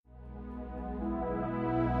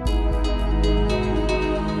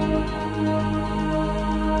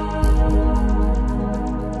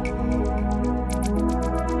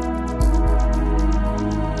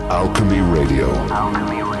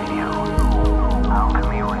Alchemy Radio.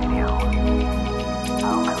 Alchemy Radio.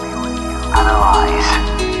 Alchemy Radio. Analyze.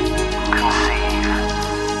 Conceive.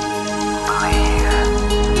 Believe.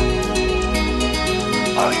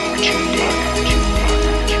 Are you tuned in?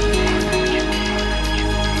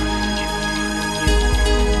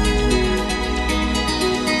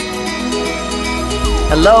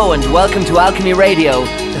 Hello and welcome to Alchemy Radio,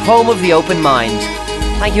 the home of the open mind.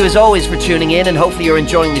 Thank you as always for tuning in, and hopefully you're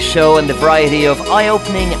enjoying the show and the variety of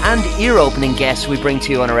eye-opening and ear-opening guests we bring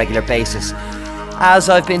to you on a regular basis. As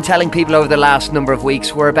I've been telling people over the last number of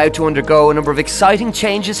weeks, we're about to undergo a number of exciting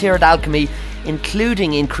changes here at Alchemy,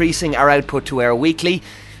 including increasing our output to air weekly.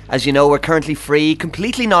 As you know, we're currently free,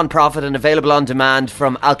 completely non-profit and available on demand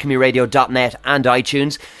from alchemyradio.net and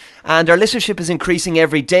iTunes. And our listenership is increasing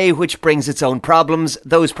every day, which brings its own problems,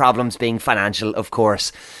 those problems being financial, of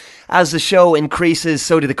course. As the show increases,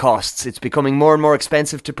 so do the costs. It's becoming more and more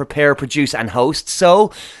expensive to prepare, produce and host,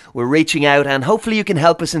 so we're reaching out and hopefully you can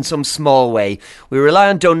help us in some small way. We rely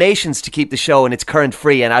on donations to keep the show in its current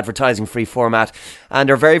free and advertising-free format, and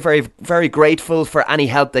are very, very, very grateful for any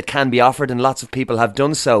help that can be offered, and lots of people have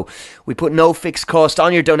done so. We put no fixed cost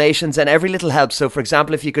on your donations, and every little helps. So, for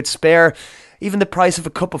example, if you could spare even the price of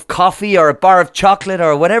a cup of coffee or a bar of chocolate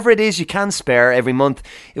or whatever it is you can spare every month,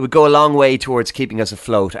 it would go a long way towards keeping us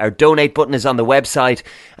afloat. Our donate button is on the website,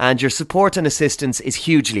 and your support and assistance is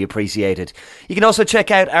hugely appreciated. You can also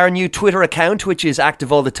check out our new Twitter account, which is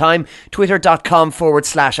active all the time,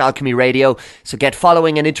 twitter.com/Alchemy Radio. So get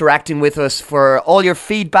following and interacting with us for all your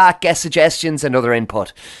feedback, guest suggestions and other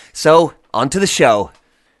input. So, on to the show.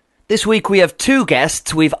 This week we have two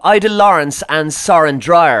guests. We've Ida Lawrence and Soren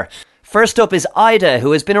Dreyer. First up is Ida,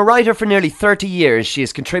 who has been a writer for nearly 30 years. She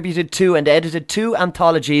has contributed to and edited 2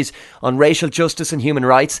 anthologies on racial justice and human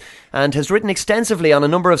rights, and has written extensively on a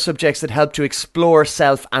number of subjects that help to explore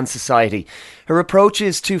self and society. Her approach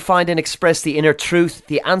is to find and express the inner truth,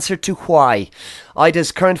 the answer to why.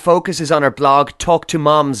 Ida's current focus is on her blog,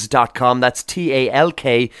 talktomoms.com, that's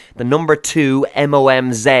TALK, the number 2,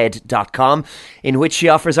 MOMZ.com, in which she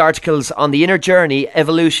offers articles on the inner journey,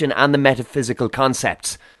 evolution and the metaphysical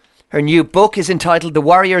concepts. Her new book is entitled The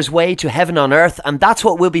Warrior's Way to Heaven on Earth, and that's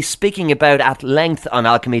what we'll be speaking about at length on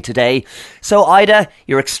Alchemy today. So, Ida,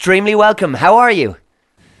 you're extremely welcome. How are you?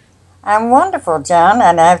 I'm wonderful, John,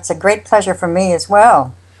 and it's a great pleasure for me as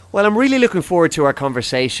well. Well, I'm really looking forward to our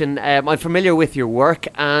conversation. I'm familiar with your work,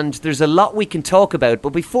 and there's a lot we can talk about.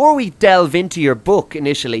 But before we delve into your book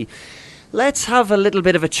initially, let's have a little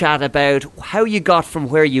bit of a chat about how you got from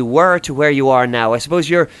where you were to where you are now. I suppose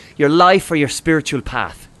your life or your spiritual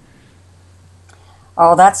path.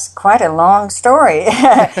 Oh, that's quite a long story,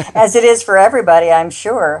 as it is for everybody, I'm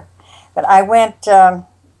sure. But I went,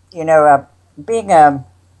 being a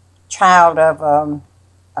child of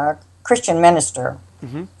a Christian minister,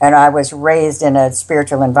 and I was raised in a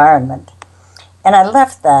spiritual environment. And I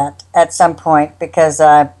left that at some point because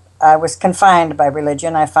I was confined by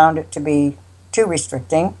religion. I found it to be too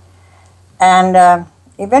restricting. And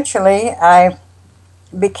eventually I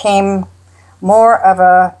became more of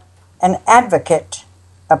an advocate,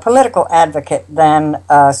 a political advocate, than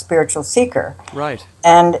a spiritual seeker. Right.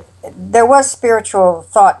 And there was spiritual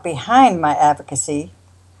thought behind my advocacy.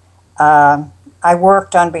 I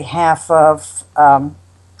worked on behalf of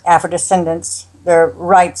Afro-descendants, the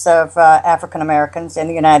rights of African Americans in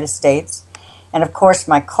the United States. And of course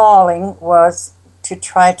my calling was to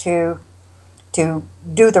try to do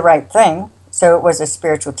the right thing. So it was a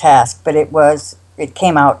spiritual task, but it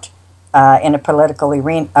came out in a political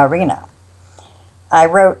arena. I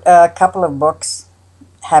wrote a couple of books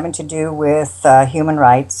having to do with human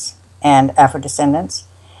rights and Afro-descendants,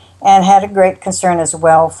 and had a great concern as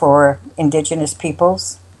well for indigenous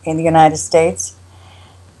peoples in the United States,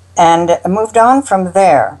 and moved on from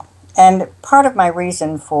there. And part of my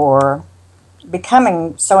reason for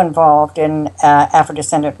becoming so involved in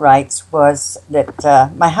Afro-descendant rights was that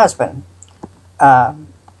my husband,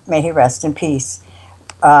 may he rest in peace,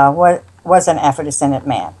 was an Afro-descendant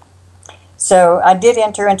man. So I did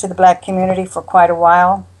enter into the black community for quite a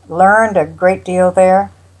while, learned a great deal there,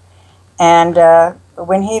 and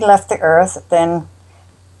when he left the earth, then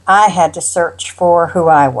I had to search for who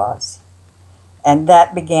I was. And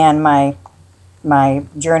that began my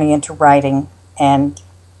journey into writing and,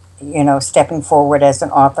 stepping forward as an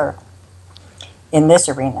author in this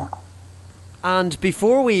arena. And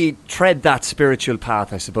before we tread that spiritual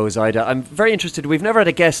path, I suppose, Ida, I'm very interested. We've never had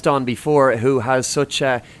a guest on before who has such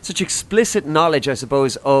explicit knowledge, I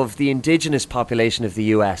suppose, of the indigenous population of the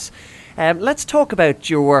US. Let's talk about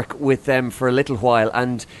your work with them for a little while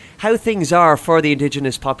and how things are for the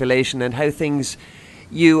indigenous population and how things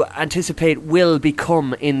you anticipate will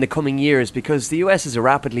become in the coming years, because the US is a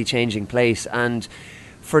rapidly changing place, and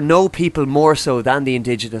for no people more so than the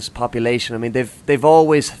indigenous population. I mean, they've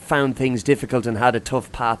always found things difficult and had a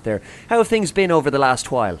tough path there. How have things been over the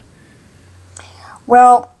last while?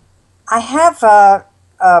 Well, I have,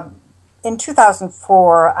 in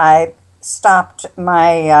 2004, I stopped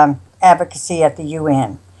my advocacy at the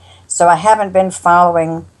UN. So I haven't been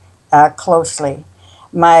following closely.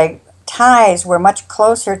 My ties were much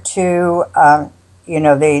closer to,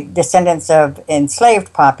 the descendants of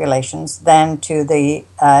enslaved populations than to the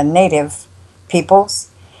native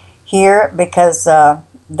peoples here, because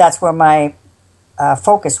that's where my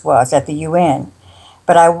focus was at the UN.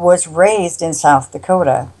 But I was raised in South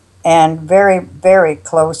Dakota and very, very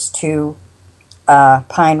close to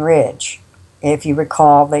Pine Ridge. If you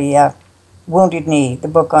recall the Wounded Knee, the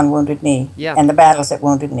book on Wounded Knee, and the battles at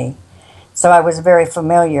Wounded Knee. So I was very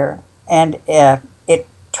familiar, and it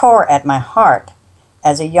tore at my heart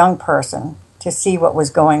as a young person to see what was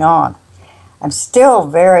going on. I'm still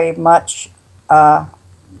very much an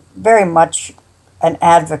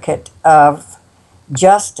advocate of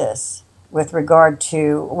justice with regard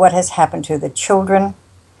to what has happened to the children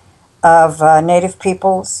of Native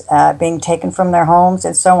peoples being taken from their homes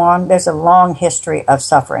and so on. There's a long history of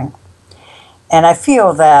suffering. And I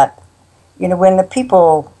feel that, when the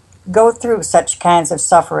people go through such kinds of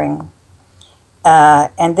suffering,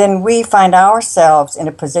 and then we find ourselves in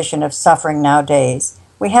a position of suffering nowadays,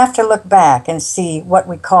 we have to look back and see what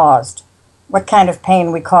we caused, what kind of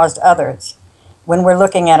pain we caused others. When we're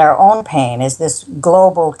looking at our own pain, as this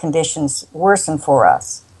global conditions worsen for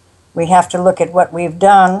us, we have to look at what we've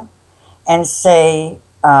done and say,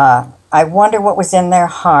 I wonder what was in their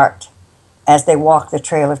heart as they walked the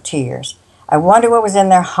Trail of Tears. I wonder what was in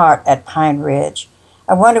their heart at Pine Ridge.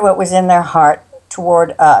 I wonder what was in their heart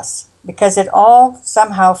toward us, because it all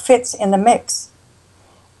somehow fits in the mix.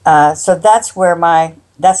 So that's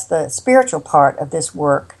the spiritual part of this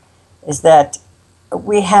work, is that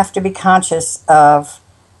we have to be conscious of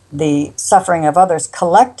the suffering of others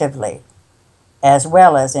collectively as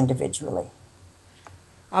well as individually.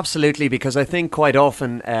 Absolutely, because I think quite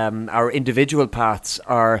often our individual paths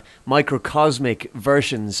are microcosmic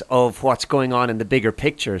versions of what's going on in the bigger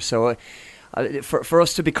picture. So for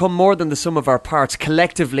us to become more than the sum of our parts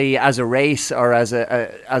collectively as a race or as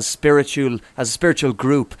a spiritual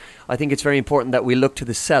group, I think it's very important that we look to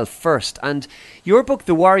the self first. And your book,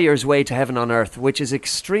 The Warrior's Way to Heaven on Earth, which is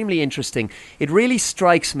extremely interesting, it really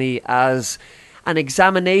strikes me as an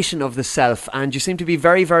examination of the self, and you seem to be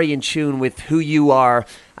very, very in tune with who you are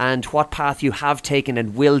and what path you have taken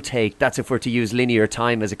and will take. That's if we're to use linear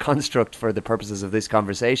time as a construct for the purposes of this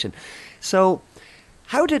conversation. So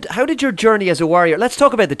How did your journey as a warrior... Let's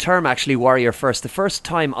talk about the term, actually, warrior first. The first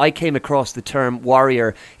time I came across the term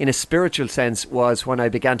warrior in a spiritual sense was when I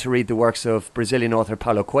began to read the works of Brazilian author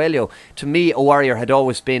Paulo Coelho. To me, a warrior had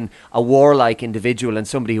always been a warlike individual and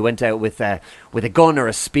somebody who went out with a gun or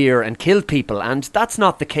a spear and killed people, and that's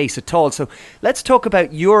not the case at all. So let's talk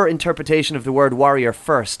about your interpretation of the word warrior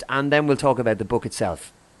first, and then we'll talk about the book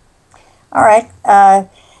itself. All right.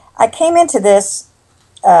 I came into this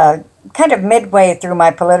kind of midway through my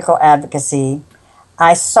political advocacy.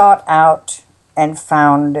 I sought out and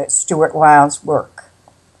found Stuart Wilde's work.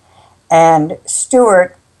 And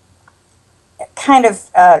Stuart, kind of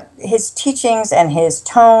his teachings and his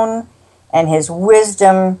tone and his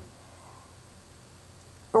wisdom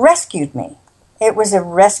rescued me. It was a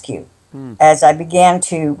rescue as I began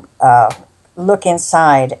to look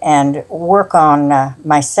inside and work on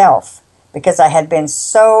myself, because I had been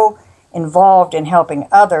so involved in helping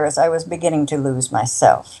others, I was beginning to lose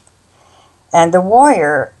myself. And the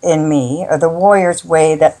warrior in me, or the warrior's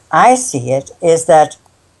way that I see it, is that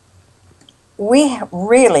we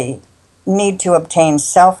really need to obtain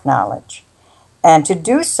self-knowledge. And to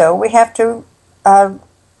do so, we have to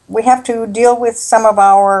deal with some of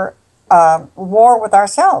our war with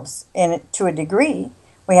ourselves to a degree.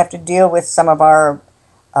 We have to deal with some of our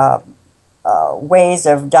ways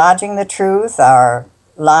of dodging the truth, our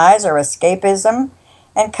lies or escapism,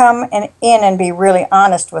 and come in and be really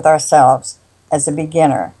honest with ourselves as a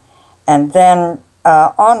beginner. And then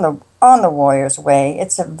on the warrior's way,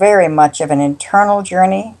 it's very much of an internal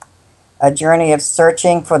journey, a journey of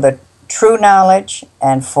searching for the true knowledge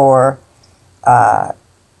and for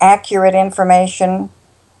accurate information,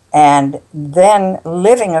 and then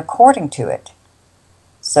living according to it.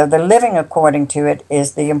 So the living according to it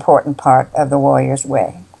is the important part of the warrior's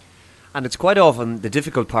way. And it's quite often the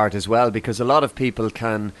difficult part as well, because a lot of people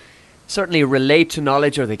can certainly relate to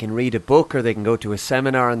knowledge, or they can read a book, or they can go to a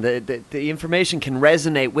seminar, and the information can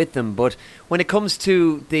resonate with them. But when it comes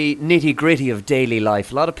to the nitty-gritty of daily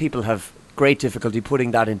life, a lot of people have great difficulty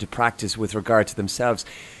putting that into practice with regard to themselves.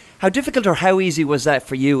 How difficult or how easy was that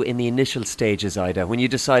for you in the initial stages, Ida, when you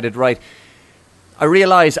decided, right, I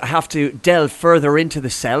realise I have to delve further into the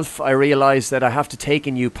self. I realise that I have to take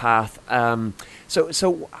a new path.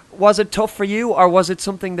 So was it tough for you, or was it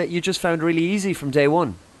something that you just found really easy from day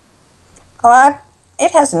one? Well,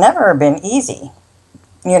 it has never been easy.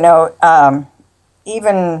 You know,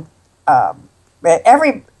 even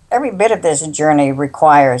every bit of this journey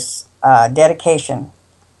requires dedication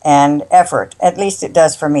and effort. At least it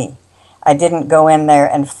does for me. I didn't go in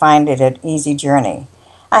there and find it an easy journey.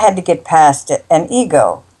 I had to get past an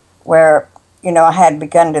ego where, you know, I had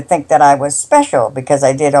begun to think that I was special because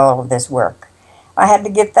I did all of this work. I had to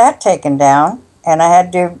get that taken down, and I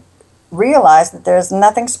had to realize that there's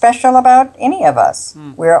nothing special about any of us.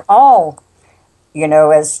 We're all, you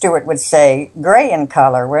know, as Stuart would say, gray in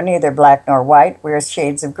color. We're neither black nor white. We're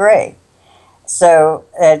shades of gray. So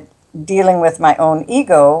dealing with my own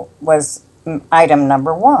ego was item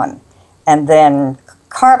number one. And then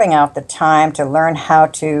carving out the time to learn how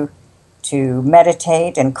to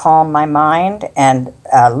meditate and calm my mind and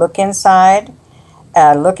look inside,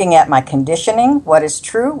 looking at my conditioning, what is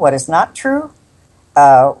true, what is not true,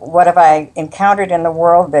 what have I encountered in the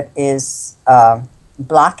world that is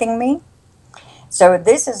blocking me. So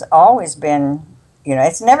this has always been, you know,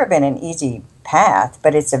 it's never been an easy path,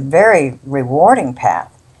 but it's a very rewarding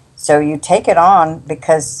path. So you take it on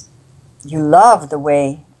because you love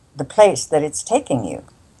the place that it's taking you.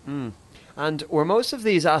 And were most of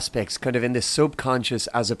these aspects kind of in the subconscious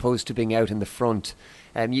as opposed to being out in the front?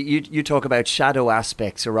 You talk about shadow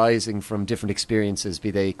aspects arising from different experiences,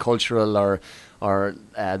 be they cultural or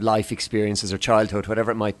life experiences or childhood,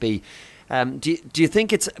 whatever it might be. Do you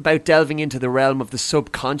think it's about delving into the realm of the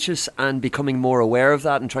subconscious and becoming more aware of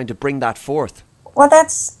that and trying to bring that forth? Well,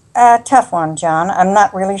 that's a tough one, John. I'm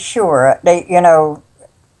not really sure. If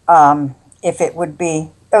it would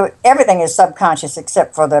be... everything is subconscious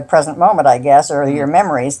except for the present moment, I guess, or your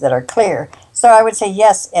memories that are clear. So I would say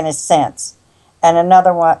yes, in a sense. And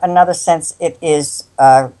another sense, it is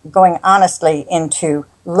going honestly into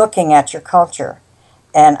looking at your culture,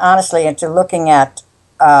 and honestly into looking at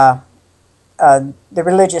the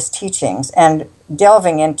religious teachings and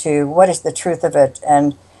delving into what is the truth of it,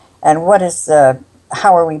 and what is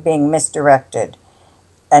how are we being misdirected,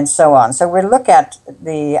 and so on. So we look at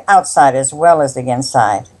the outside as well as the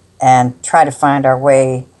inside and try to find our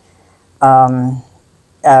way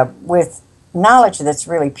with knowledge that's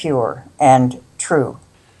really pure and true.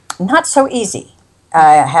 Not so easy,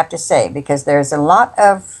 I have to say, because there's a lot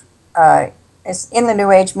of, in the New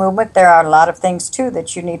Age movement, there are a lot of things too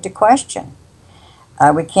that you need to question.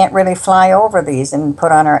 We can't really fly over these and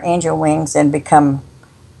put on our angel wings and become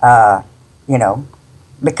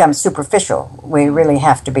superficial. We really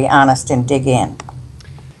have to be honest and dig in.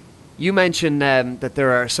 You mentioned that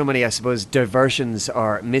there are so many, I suppose, diversions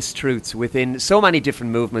or mistruths within so many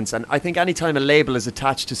different movements, and I think anytime a label is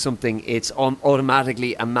attached to something, it's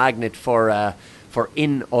automatically a magnet for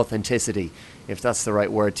inauthenticity, if that's the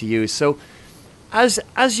right word to use. So as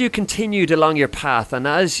you continued along your path and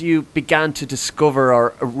as you began to discover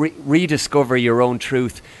or rediscover your own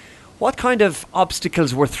truth, what kind of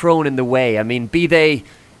obstacles were thrown in the way? I mean, be they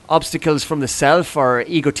obstacles from the self or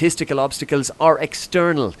egotistical obstacles or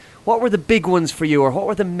external? What were the big ones for you, or what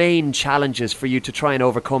were the main challenges for you to try and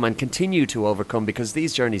overcome and continue to overcome, because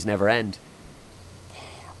these journeys never end?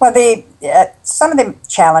 Well, some of the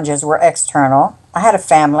challenges were external. I had a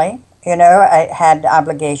family, I had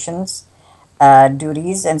obligations,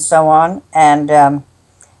 duties, and so on. And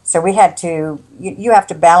so we had to, you have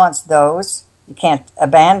to balance those. You can't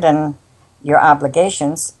abandon your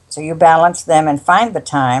obligations. So you balance them and find the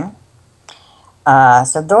time.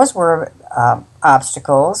 So those were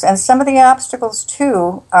obstacles. And some of the obstacles,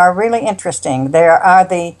 too, are really interesting. There are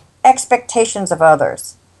the expectations of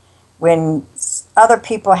others. When other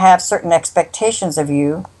people have certain expectations of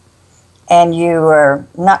you, and you are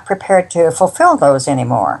not prepared to fulfill those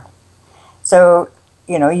anymore. So,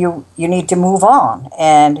 you need to move on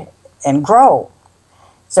and grow.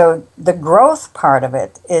 So the growth part of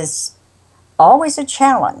it is always a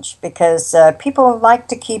challenge, because people like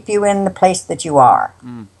to keep you in the place that you are.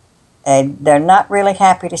 And they're not really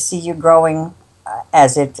happy to see you growing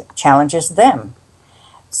as it challenges them.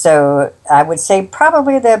 So I would say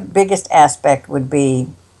probably the biggest aspect would be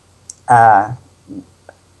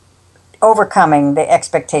overcoming the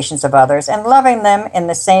expectations of others and loving them in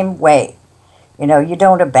the same way. You know, you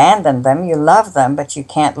don't abandon them, you love them, but you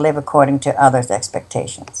can't live according to others'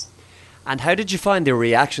 expectations. And how did you find the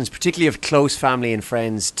reactions, particularly of close family and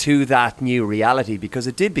friends, to that new reality? Because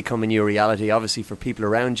it did become a new reality, obviously, for people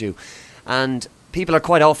around you. And people are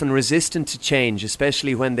quite often resistant to change,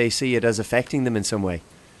 especially when they see it as affecting them in some way.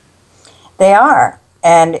 They are.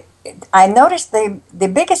 And I noticed the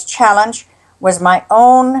biggest challenge was my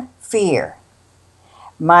own fear.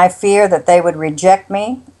 My fear that they would reject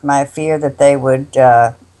me, my fear that they would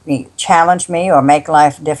challenge me or make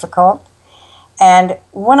life difficult. And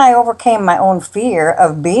when I overcame my own fear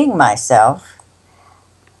of being myself,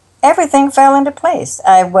 everything fell into place.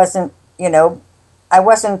 I wasn't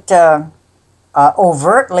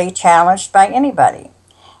overtly challenged by anybody.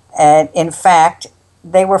 And in fact,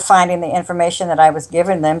 they were finding the information that I was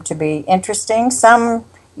giving them to be interesting. Some,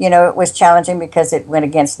 it was challenging because it went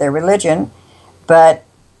against their religion, but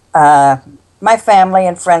my family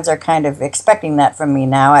and friends are kind of expecting that from me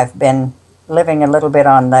now. I've been living a little bit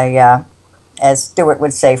on the, as Stuart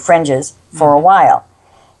would say, fringes for a while.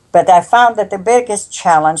 But I found that the biggest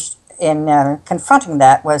challenge in confronting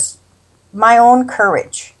that was my own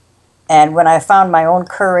courage. And when I found my own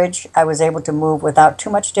courage, I was able to move without too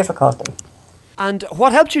much difficulty. And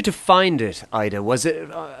what helped you to find it, Ida? Was it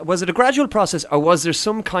a gradual process, or was there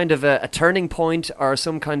some kind of a turning point, or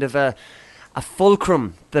some kind of a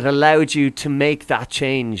fulcrum that allowed you to make that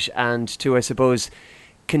change and to, I suppose,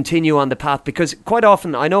 continue on the path? Because quite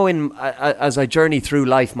often, I know as I journey through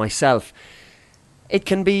life myself, it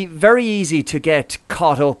can be very easy to get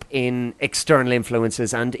caught up in external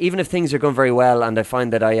influences, and even if things are going very well and I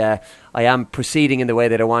find that I am proceeding in the way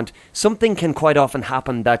that I want, something can quite often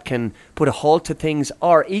happen that can put a halt to things,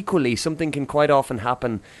 or equally something can quite often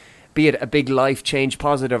happen, be it a big life change,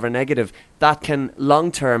 positive or negative, that can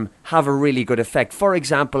long-term have a really good effect. For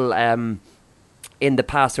example, in the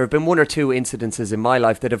past, there have been one or two incidences in my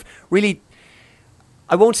life that have really,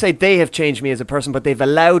 I won't say they have changed me as a person, but they've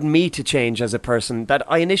allowed me to change as a person that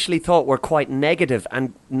I initially thought were quite negative.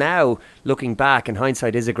 And now, looking back, and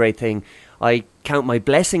hindsight is a great thing, I count my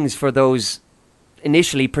blessings for those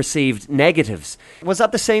initially perceived negatives. Was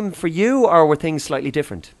that the same for you, or were things slightly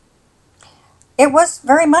different? It was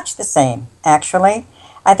very much the same, actually.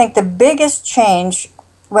 I think the biggest change,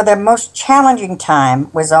 well, the most challenging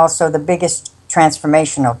time was also the biggest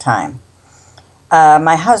transformational time.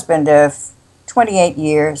 My husband of 28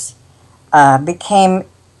 years became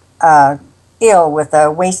ill with a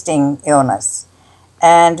wasting illness.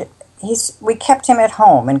 And we kept him at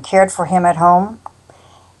home and cared for him at home.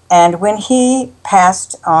 And when he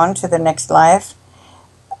passed on to the next life,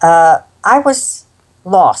 I was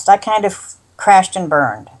lost. I kind of crashed and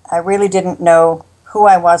burned. I really didn't know who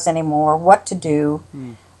I was anymore, what to do,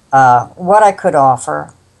 what I could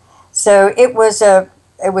offer. So it was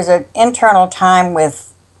an internal time with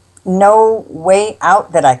no way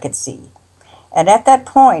out that I could see. And at that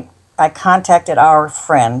point, I contacted our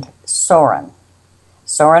friend Soren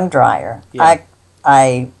Dreyer. Yeah.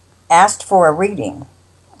 I asked for a reading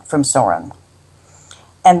from Soren.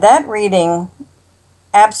 And that reading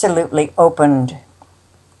absolutely opened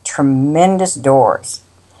tremendous doors.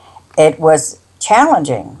 It was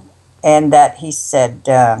challenging in that he said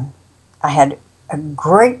I had a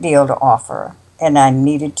great deal to offer and I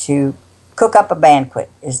needed to cook up a banquet,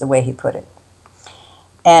 is the way he put it.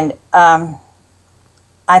 And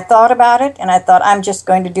I thought about it, and I thought, I'm just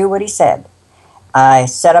going to do what he said. I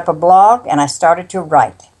set up a blog, and I started to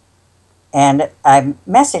write. And I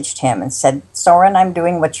messaged him and said, Soren, I'm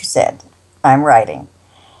doing what you said. I'm writing.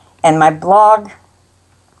 And my blog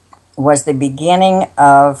was the beginning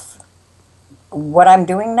of what I'm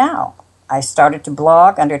doing now. I started to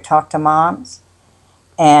blog under Talk to Moms,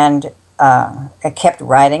 and I kept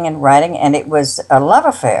writing, and it was a love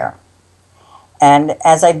affair. And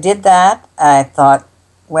as I did that, I thought,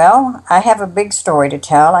 well, I have a big story to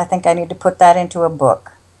tell. I think I need to put that into a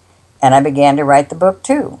book. And I began to write the book,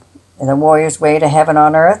 too, The Warrior's Way to Heaven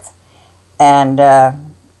on Earth, and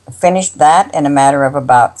finished that in a matter of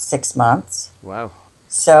about 6 months. Wow.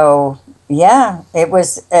 So, yeah, it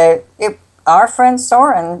was, our friend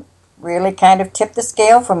Soren really kind of tipped the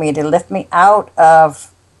scale for me to lift me out of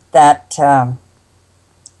that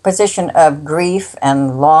position of grief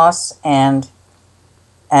and loss and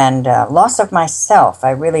loss of myself.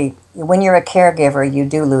 I really, when you're a caregiver, you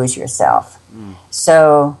do lose yourself.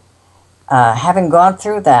 So having gone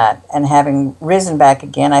through that and having risen back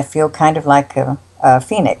again, I feel kind of like a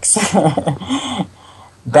phoenix,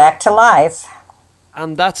 back to life.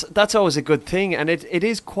 And that's always a good thing. And it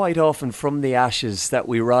is quite often from the ashes that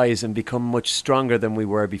we rise and become much stronger than we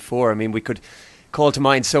were before. I mean, we could call to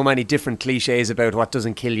mind so many different cliches about what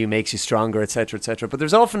doesn't kill you makes you stronger, etc., etc. But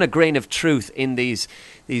there's often a grain of truth in these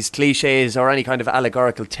cliches or any kind of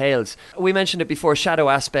allegorical tales. We mentioned it before, shadow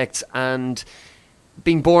aspects and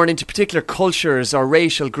being born into particular cultures or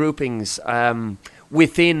racial groupings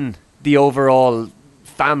within the overall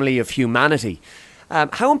family of humanity.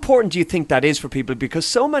 How important do you think that is for people? Because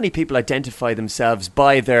so many people identify themselves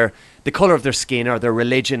by the colour of their skin or their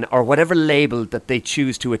religion or whatever label that they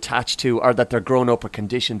choose to attach to or that they're grown up or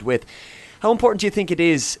conditioned with. How important do you think it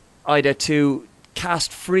is, Ida, to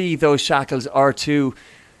cast free those shackles or to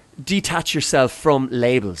detach yourself from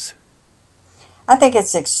labels? I think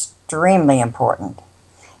it's extremely important.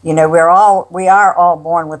 You know, we are all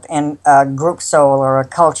born within a group soul or a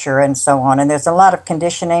culture and so on, and there's a lot of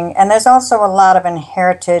conditioning, and there's also a lot of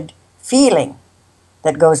inherited feeling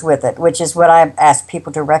that goes with it, which is what I ask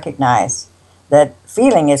people to recognize, that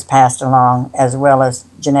feeling is passed along as well as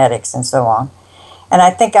genetics and so on. And I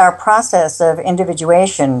think our process of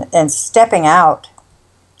individuation and stepping out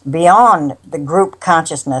beyond the group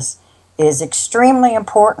consciousness is extremely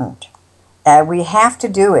important. We have to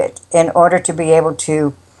do it in order to be able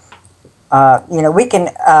to we can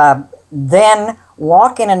then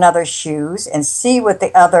walk in another's shoes and see what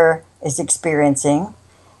the other is experiencing.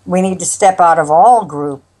 We need to step out of all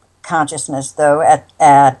group consciousness, though,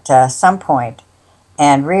 at some point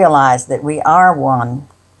and realize that we are one.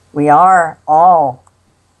 We are all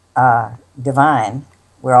divine.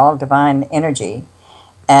 We're all divine energy.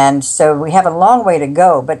 And so we have a long way to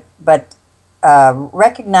go, but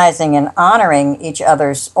recognizing and honoring each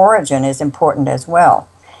other's origin is important as well.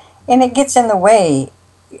 And it gets in the way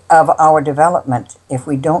of our development if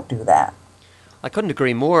we don't do that. I couldn't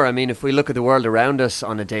agree more. I mean, if we look at the world around us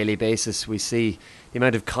on a daily basis, we see the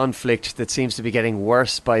amount of conflict that seems to be getting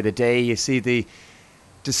worse by the day. You see the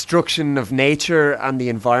destruction of nature and the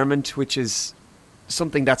environment, which is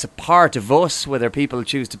something that's a part of us, whether people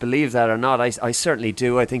choose to believe that or not. I certainly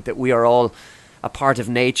do. I think that we are all a part of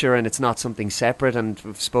nature and it's not something separate, and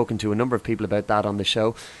we've spoken to a number of people about that on the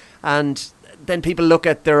show. And then people look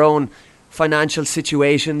at their own financial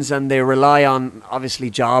situations and they rely on, obviously,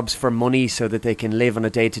 jobs for money so that they can live on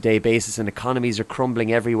a day-to-day basis, and economies are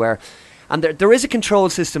crumbling everywhere. And there is a control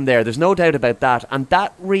system there, there's no doubt about that, and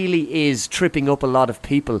that really is tripping up a lot of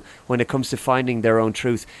people when it comes to finding their own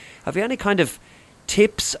truth. Have you any kind of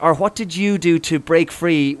tips, or what did you do to break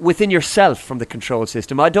free within yourself from the control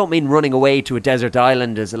system? I don't mean running away to a desert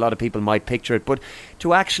island as a lot of people might picture it, but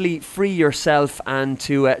to actually free yourself and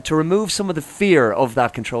to remove some of the fear of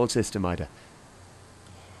that control system, Ida.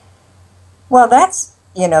 Well, that's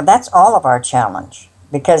all of our challenge,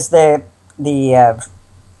 because the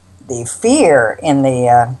fear in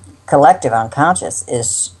the collective unconscious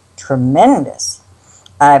is tremendous.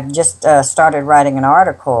 I've just started writing an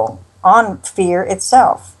article on fear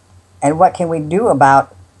itself and what can we do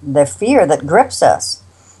about the fear that grips us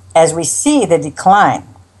as we see the decline.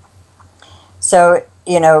 So,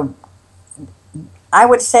 I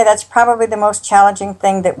would say that's probably the most challenging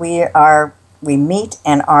thing that we meet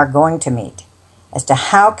and are going to meet, as to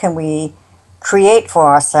how can we create for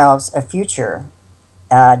ourselves a future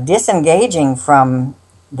disengaging from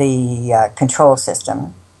the control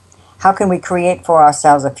system. How can we create for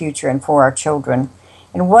ourselves a future and for our children?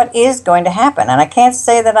 And what is going to happen? And I can't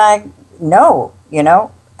say that I know,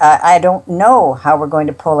 I don't know how we're going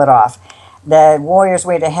to pull it off. The Warrior's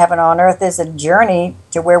Way to Heaven on Earth is a journey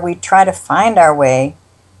to where we try to find our way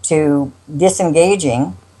to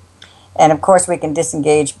disengaging. And of course we can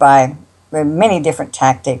disengage by many different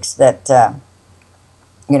tactics that,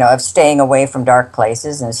 of staying away from dark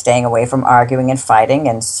places and staying away from arguing and fighting,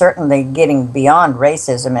 and certainly getting beyond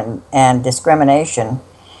racism and discrimination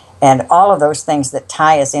and all of those things that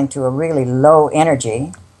tie us into a really low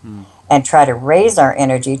energy, and try to raise our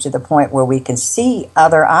energy to the point where we can see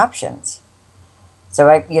other options. So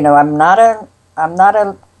I'm not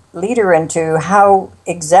a leader into how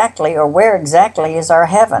exactly or where exactly is our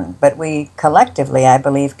heaven, but we collectively, I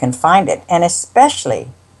believe, can find it. And especially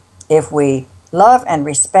if we love and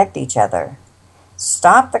respect each other,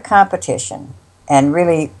 stop the competition, and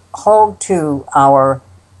really hold to our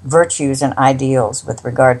virtues and ideals with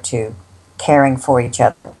regard to caring for each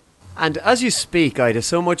other. And as you speak, Ida,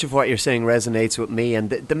 so much of what you're saying resonates with me, and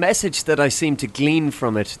the message that I seem to glean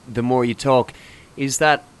from it the more you talk is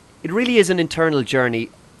that it really is an internal journey,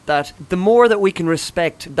 that the more that we can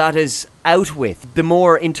respect that is out with, the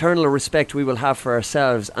more internal respect we will have for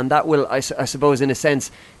ourselves, and that will, I suppose, in a sense,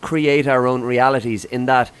 create our own realities, in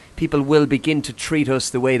that people will begin to treat us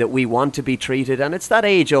the way that we want to be treated. And it's that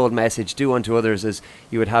age-old message, do unto others as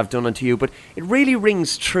you would have done unto you, but it really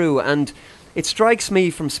rings true. And it strikes me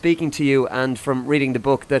from speaking to you and from reading the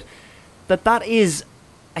book that is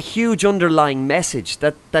a huge underlying message,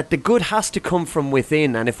 that the good has to come from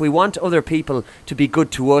within. And if we want other people to be good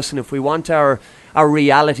to us, and if we want our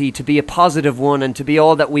reality to be a positive one and to be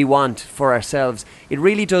all that we want for ourselves, it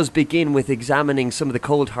really does begin with examining some of the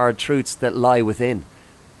cold hard truths that lie within.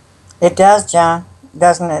 It does, John,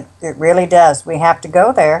 doesn't it? It really does. We have to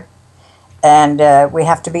go there, and we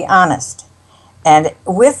have to be honest. And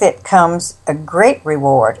with it comes a great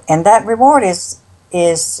reward, and that reward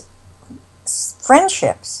is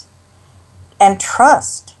friendships and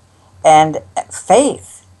trust and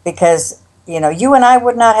faith, because you and I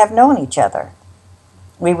would not have known each other.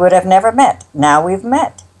 We would have never met. Now we've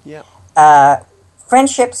met. Yeah.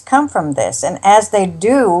 Friendships come from this, and as they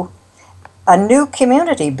do, a new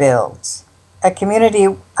community builds, a community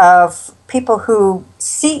of people who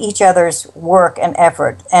see each other's work and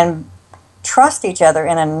effort and trust each other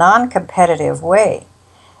in a non-competitive way,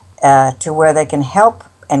 to where they can help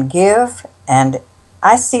and give. And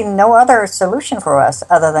I see no other solution for us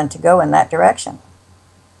other than to go in that direction.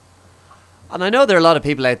 And I know there are a lot of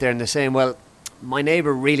people out there and they're saying, well, my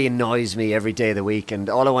neighbour really annoys me every day of the week, and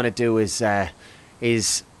all I want to do is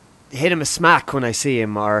hit him a smack when I see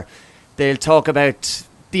him. Or they'll talk about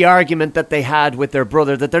the argument that they had with their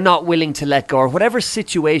brother that they're not willing to let go, or whatever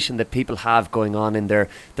situation that people have going on in their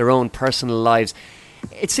own personal lives.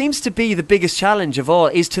 It seems to be the biggest challenge of all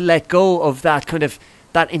is to let go of that kind of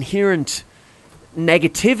that inherent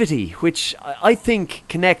negativity, which I think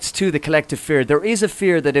connects to the collective fear. There is a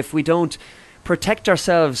fear that if we don't protect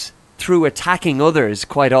ourselves through attacking others,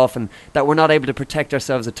 quite often, that we're not able to protect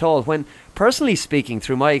ourselves at all. When, personally speaking,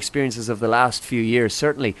 through my experiences of the last few years,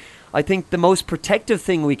 certainly, I think the most protective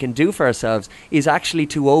thing we can do for ourselves is actually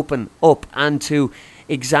to open up and to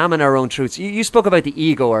examine our own truths. You spoke about the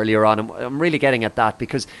ego earlier on, and I'm really getting at that,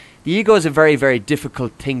 because the ego is a very, very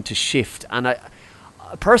difficult thing to shift. And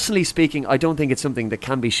personally speaking, I don't think it's something that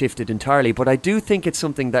can be shifted entirely, but I do think it's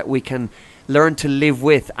something that we can learn to live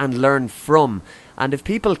with and learn from. And if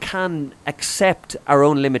people can accept our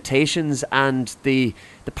own limitations and the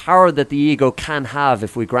power that the ego can have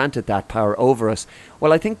if we grant it that power over us,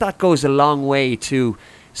 well, I think that goes a long way to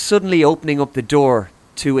suddenly opening up the door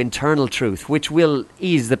to internal truth, which will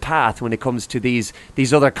ease the path when it comes to these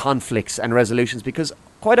other conflicts and resolutions. Because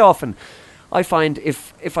quite often I find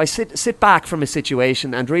if I sit back from a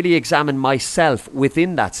situation and really examine myself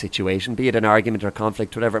within that situation, be it an argument or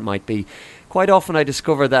conflict, whatever it might be, quite often I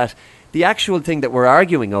discover that the actual thing that we're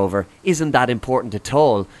arguing over isn't that important at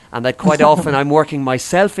all, and that quite often I'm working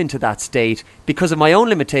myself into that state because of my own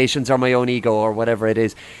limitations or my own ego or whatever it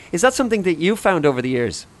is. Is that something that you found over the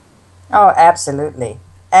years? Oh, absolutely.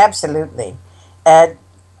 Absolutely. It's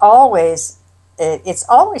always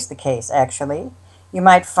the case, actually. You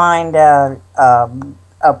might find a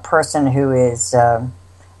person who is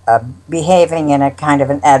behaving in a kind of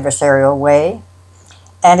an adversarial way,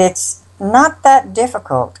 and it's not that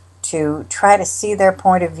difficult to try to see their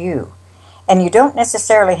point of view. And you don't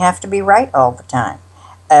necessarily have to be right all the time.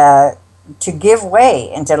 To give way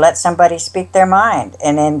and to let somebody speak their mind.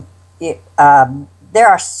 And then there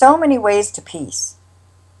are so many ways to peace,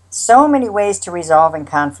 so many ways to resolving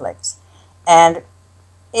conflicts. And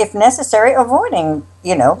if necessary, avoiding,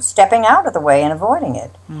 stepping out of the way and avoiding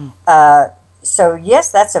it. So yes,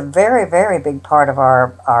 that's a very, very big part of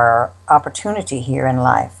our opportunity here in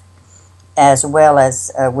life, as well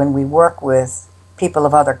as when we work with people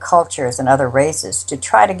of other cultures and other races, to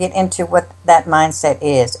try to get into what that mindset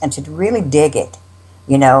is and to really dig it.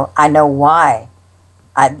 I know why.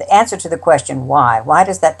 The answer to the question why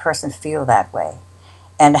does that person feel that way?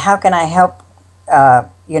 And how can I help,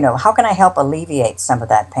 how can I help alleviate some of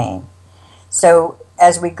that pain? So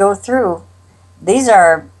as we go through, these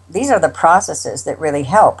are the processes that really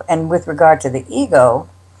help. And with regard to the ego,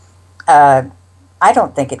 I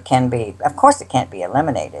don't think it can be, of course it can't be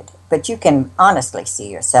eliminated, but you can honestly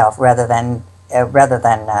see yourself rather than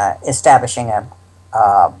establishing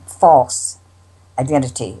a false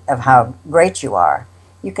identity of how great you are.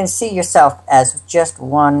 You can see yourself as just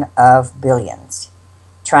one of billions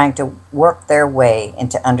trying to work their way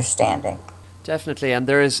into understanding. Definitely, and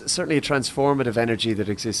there is certainly a transformative energy that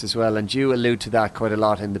exists as well, and you allude to that quite a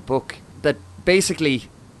lot in the book, that basically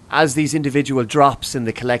as these individual drops in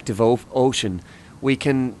the collective ocean, we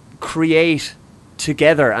can create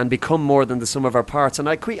together and become more than the sum of our parts. And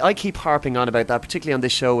I keep harping on about that, particularly on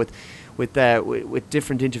this show with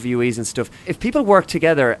different interviewees and stuff. If people work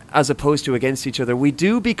together as opposed to against each other, we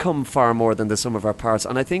do become far more than the sum of our parts.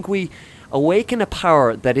 And I think we awaken a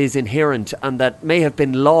power that is inherent and that may have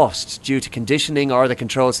been lost due to conditioning or the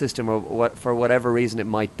control system or for whatever reason it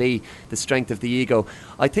might be, the strength of the ego.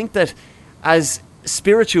 I think that as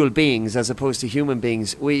spiritual beings, as opposed to human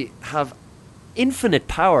beings, we have infinite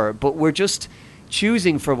power, but we're just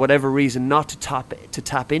choosing for whatever reason not to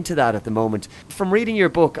tap into that at the moment. From reading your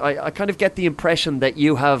book, I kind of get the impression that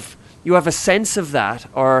you have a sense of that,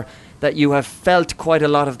 or that you have felt quite a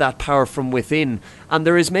lot of that power from within, and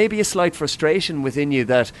there is maybe a slight frustration within you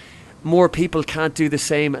that more people can't do the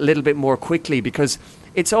same a little bit more quickly, because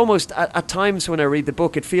it's almost at times when I read the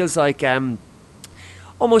book, it feels like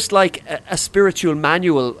almost like a spiritual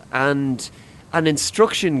manual and an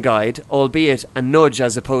instruction guide, albeit a nudge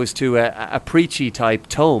as opposed to a preachy type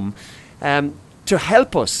tome, to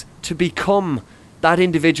help us to become that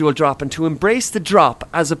individual drop and to embrace the drop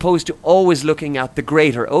as opposed to always looking at the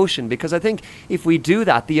greater ocean. Because I think if we do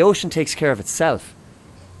that, the ocean takes care of itself.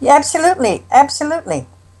 Yeah, absolutely. Absolutely.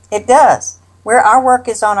 It does. Where our work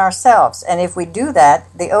is on ourselves. And if we do that,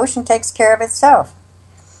 the ocean takes care of itself.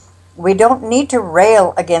 We don't need to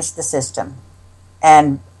rail against the system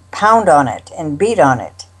and pound on it and beat on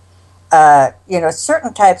it.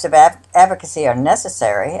 Certain types of advocacy are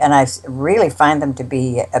necessary, and I really find them to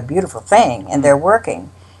be a beautiful thing, and they're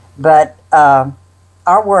working. But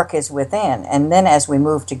our work is within, and then as we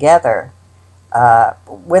move together,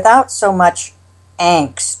 without so much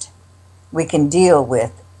angst, we can deal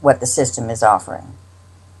with what the system is offering.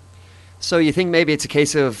 So you think maybe it's a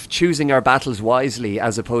case of choosing our battles wisely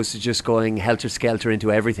as opposed to just going helter-skelter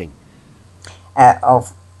into everything?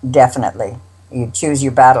 Definitely. You choose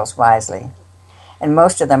your battles wisely. And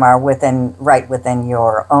most of them are right within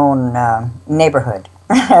your own neighborhood.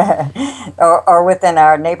 or within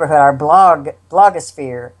our neighborhood, our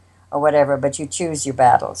blogosphere or whatever, but you choose your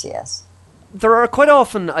battles, yes. There are quite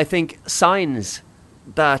often, I think, signs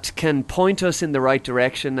that can point us in the right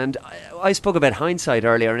direction. And I spoke about hindsight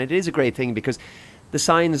earlier, and it is a great thing because the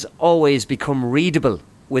signs always become readable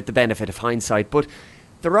with the benefit of hindsight. But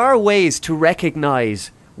there are ways to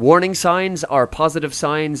recognize warning signs or positive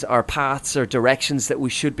signs or paths or directions that we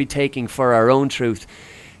should be taking for our own truth.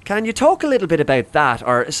 Can you talk a little bit about that,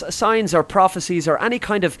 or signs or prophecies or any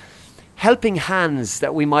kind of helping hands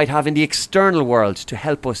that we might have in the external world to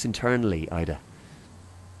help us internally, Ida?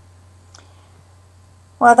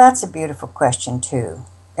 Well, that's a beautiful question too.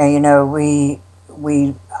 We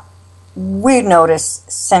notice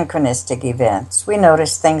synchronistic events. We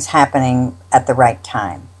notice things happening at the right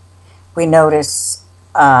time. We notice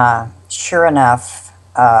sure enough,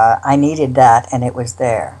 I needed that and it was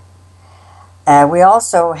there. We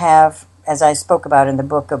also have, as I spoke about in the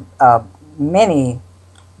book, many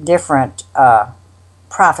different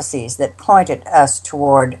prophecies that pointed us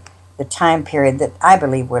toward the time period that I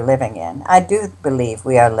believe we're living in. I do believe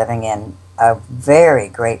we are living in a very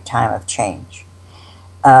great time of change.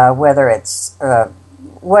 Whether it's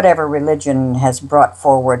whatever religion has brought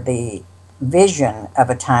forward the vision of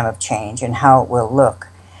a time of change and how it will look,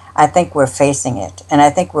 I think we're facing it, and I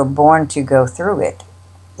think we're born to go through it.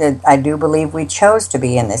 I do believe we chose to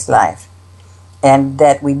be in this life, and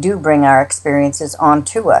that we do bring our experiences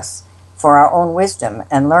onto us for our own wisdom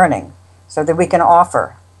and learning, so that we can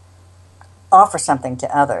offer something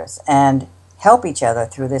to others and help each other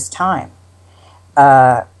through this time.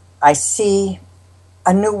 I see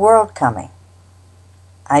a new world coming.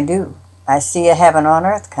 I do. I see a heaven on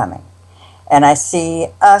earth coming. And I see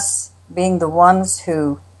us being the ones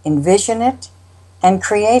who envision it and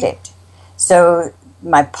create it. So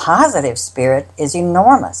my positive spirit is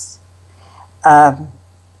enormous.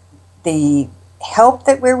 The help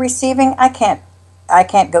that we're receiving, I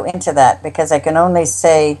can't go into that because I can only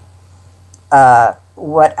say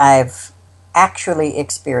what I've actually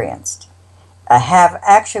experienced. I have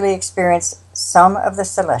actually experienced some of the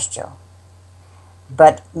celestial,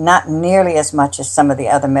 but not nearly as much as some of the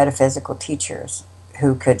other metaphysical teachers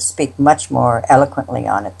who could speak much more eloquently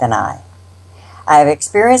on it than I. I have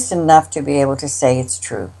experienced enough to be able to say it's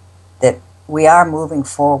true, that we are moving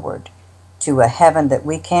forward to a heaven that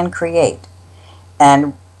we can create.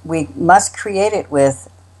 And we must create it with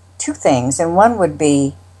two things, and one would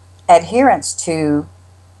be adherence to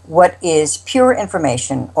what is pure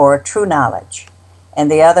information or true knowledge, and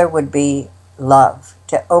the other would be love,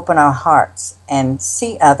 to open our hearts and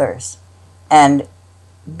see others and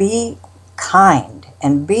be kind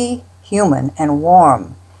and be human and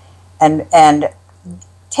warm and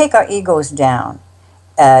take our egos down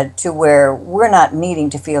to where we're not needing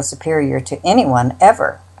to feel superior to anyone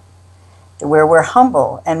ever. where we're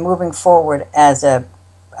humble and moving forward as a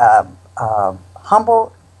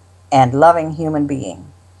humble and loving human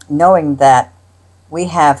being, knowing that we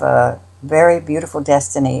have a very beautiful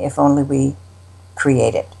destiny if only we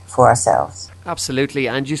create it for ourselves. Absolutely.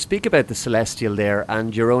 And you speak about the celestial there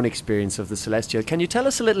and your own experience of the celestial. Can you tell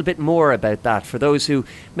us a little bit more about that for those who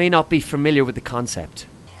may not be familiar with the concept?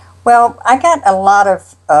 Well, I got a lot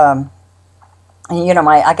of, I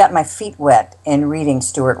got my feet wet in reading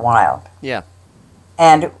Stuart Wilde. Yeah.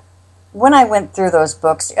 And when I went through those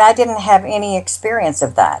books, I didn't have any experience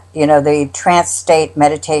of that. The trance state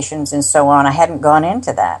meditations and so on, I hadn't gone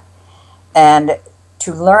into that. And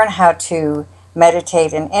to learn how to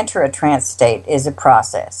meditate and enter a trance state is a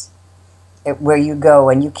process where you go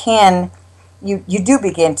and you do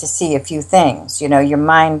begin to see a few things. Your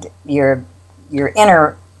mind, your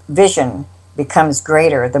inner vision becomes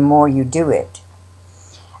greater the more you do it.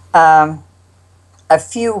 A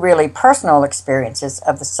few really personal experiences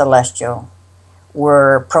of the celestial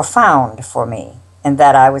were profound for me, in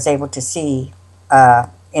that I was able to see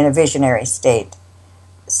in a visionary state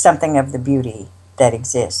something of the beauty that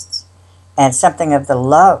exists and something of the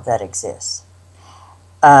love that exists.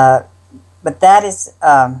 But that is,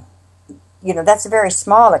 that's a very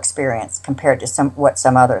small experience compared to what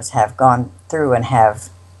some others have gone through and have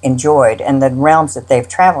enjoyed and the realms that they've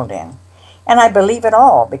traveled in. And I believe it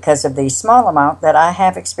all because of the small amount that I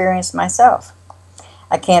have experienced myself.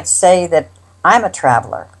 I can't say that I'm a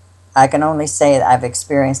traveler. I can only say that I've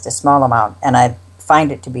experienced a small amount, and I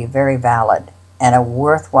find it to be very valid and a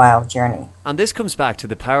worthwhile journey. And this comes back to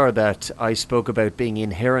the power that I spoke about being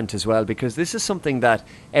inherent as well, because this is something that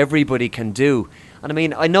everybody can do. And I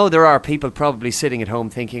mean, I know there are people probably sitting at home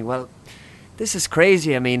thinking, well, this is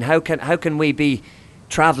crazy. I mean, how can we be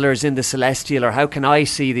travelers in the celestial, or how can I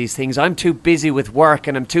see these things? I'm too busy with work,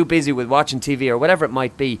 and I'm too busy with watching TV or whatever it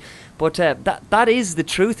might be. But that is the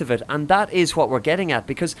truth of it, and that is what we're getting at,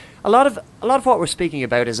 because a lot of what we're speaking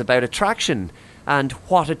about is about attraction and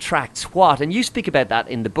what attracts what, and you speak about that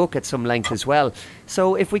in the book at some length as well.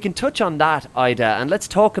 So if we can touch on that, Ida, and let's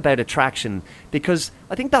talk about attraction, because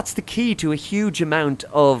I think that's the key to a huge amount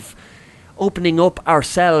of opening up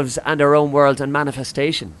ourselves and our own world and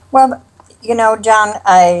manifestation. Well, John,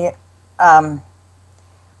 I,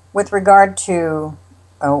 with regard to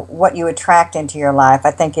what you attract into your life, I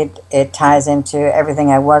think it ties into everything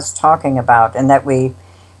I was talking about, and that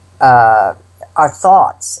our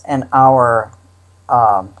thoughts and our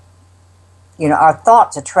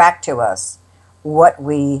thoughts attract to us what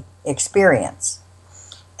we experience.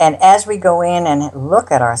 And as we go in and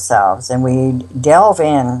look at ourselves and we delve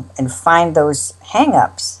in and find those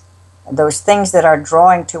hang-ups, those things that are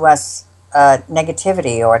drawing to us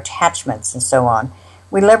negativity or attachments and so on,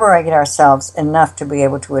 we liberate ourselves enough to be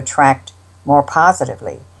able to attract more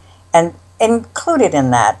positively. And included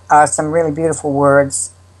in that are some really beautiful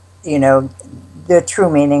words, the true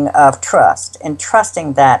meaning of trust, and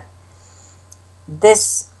trusting that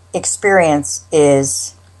this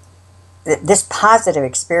positive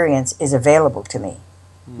experience is available to me.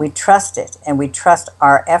 We trust it, and we trust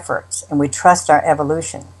our efforts, and we trust our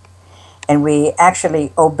evolution. And we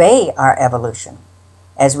actually obey our evolution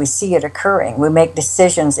as we see it occurring. We make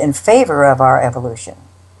decisions in favor of our evolution.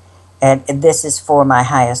 And this is for my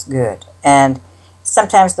highest good. And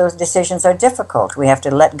sometimes those decisions are difficult. We have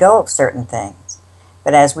to let go of certain things.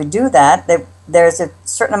 But as we do that, there's a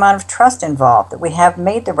certain amount of trust involved that we have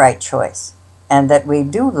made the right choice and that we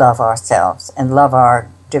do love ourselves and love our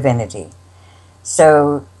divinity.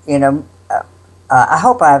 So, I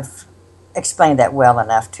hope I've explained that well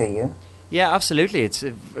enough to you. Yeah, absolutely. It's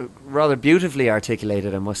rather beautifully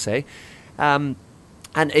articulated, I must say. And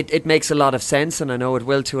it makes a lot of sense, and I know it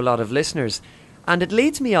will to a lot of listeners. And it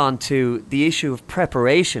leads me on to the issue of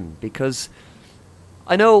preparation, because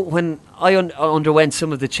I know when I underwent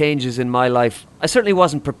some of the changes in my life, I certainly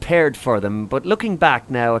wasn't prepared for them. But looking back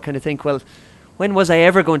now, I kind of think, well, when was I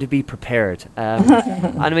ever going to be prepared? And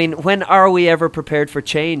I mean, when are we ever prepared for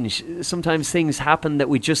change? Sometimes things happen that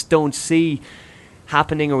we just don't see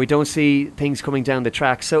happening, or we don't see things coming down the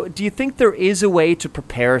track. So do you think there is a way to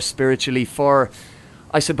prepare spiritually for,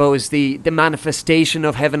 I suppose, the manifestation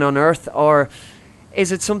of heaven on earth, or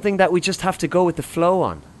is it something that we just have to go with the flow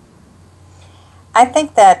on? I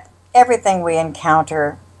think that everything we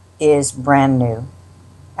encounter is brand new.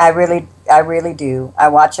 I really do. I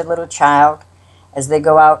watch a little child as they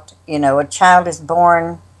go out. A child is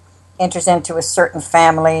born, enters into a certain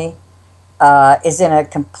family, is in a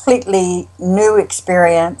completely new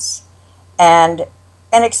experience, and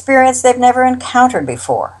an experience they've never encountered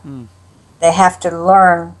before. They have to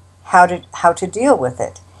learn how to deal with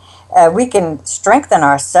it. We can strengthen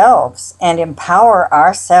ourselves and empower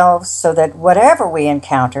ourselves so that whatever we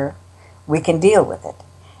encounter, we can deal with it.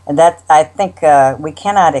 And that, I think, we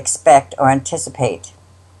cannot expect or anticipate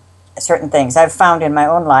certain things. I've found in my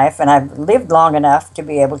own life, and I've lived long enough to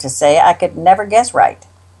be able to say I could never guess right.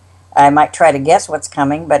 I might try to guess what's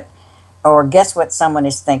coming, or guess what someone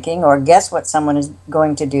is thinking, or guess what someone is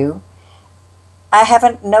going to do. I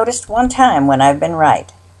haven't noticed one time when I've been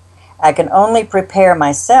right. I can only prepare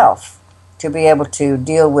myself to be able to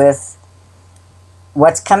deal with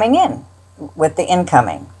what's coming in, with the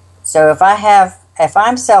incoming. So if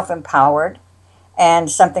I'm self-empowered and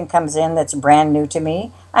something comes in that's brand new to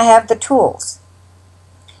me, I have the tools.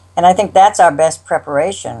 And I think that's our best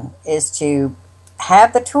preparation, is to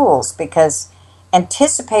have the tools, because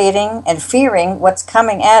anticipating and fearing what's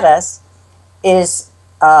coming at us is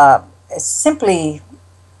simply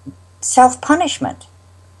self-punishment.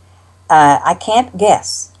 I can't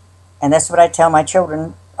guess. And that's what I tell my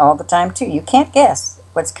children all the time, too. You can't guess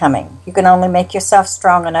what's coming. You can only make yourself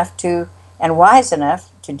strong enough and wise enough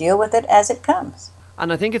to deal with it as it comes.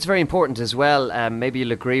 And I think it's very important as well, maybe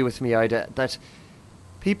you'll agree with me, Ida, that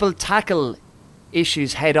people tackle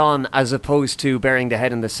issues head on as opposed to burying the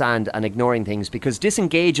head in the sand and ignoring things, because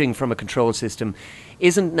disengaging from a control system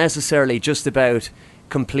isn't necessarily just about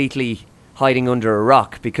completely hiding under a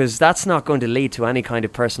rock, because that's not going to lead to any kind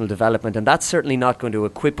of personal development, and that's certainly not going to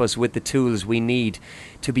equip us with the tools we need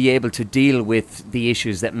to be able to deal with the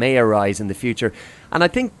issues that may arise in the future. And I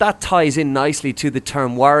think that ties in nicely to the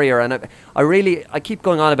term warrior, and I keep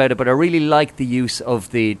going on about it, but I really like the use of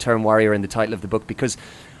the term warrior in the title of the book, because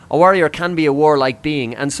a warrior can be a warlike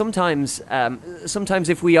being, and sometimes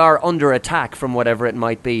if we are under attack from whatever it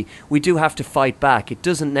might be, we do have to fight back. It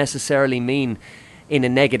doesn't necessarily mean in a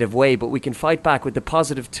negative way, but we can fight back with the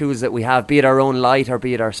positive tools that we have, be it our own light or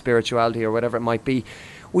be it our spirituality or whatever it might be.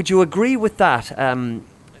 Would you agree with that,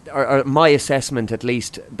 or my assessment at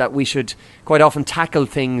least, that we should quite often tackle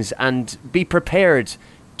things and be prepared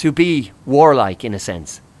to be warlike in a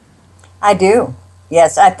sense? I do.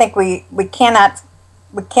 Yes, I think we cannot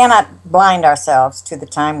blind ourselves to the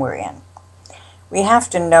time we're in. We have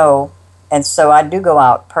to know, and so I do go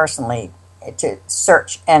out personally to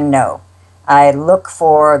search and know. I look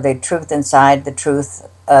for the truth inside the truth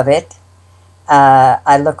of it.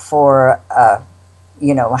 I look for,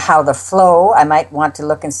 how the flow, I might want to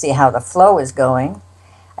look and see how the flow is going.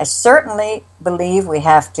 I certainly believe we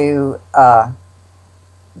have to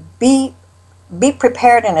be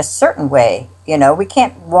prepared in a certain way. We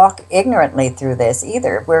can't walk ignorantly through this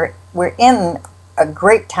either. We're in a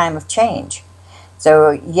great time of change.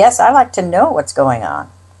 So yes, I like to know what's going on.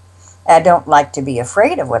 I don't like to be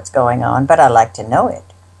afraid of what's going on, but I like to know it.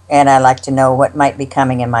 And I like to know what might be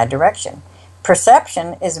coming in my direction.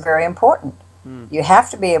 Perception is very important. You have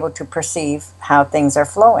to be able to perceive how things are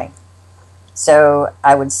flowing. So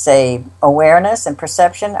I would say awareness and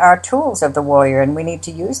perception are tools of the warrior, and we need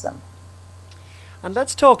to use them. And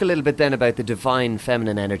let's talk a little bit then about the divine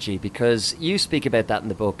feminine energy, because you speak about that in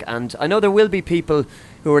the book. And I know there will be people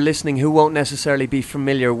who are listening who won't necessarily be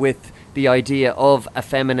familiar with the idea of a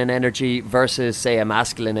feminine energy versus, say, a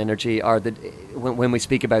masculine energy, or when we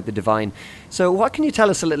speak about the divine. So what can you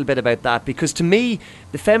tell us a little bit about that? Because to me,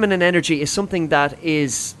 the feminine energy is something that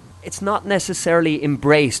it's not necessarily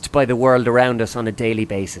embraced by the world around us on a daily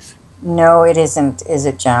basis. No, it isn't, is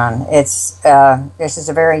it, John? This is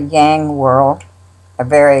a very yang world, a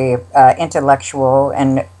very intellectual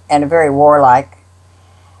and a very warlike.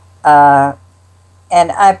 And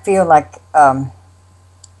I feel like,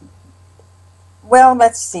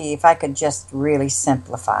 let's see if I could just really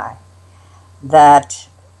simplify that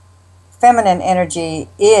feminine energy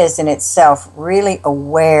is in itself really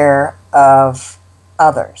aware of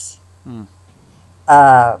others.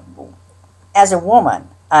 As a woman,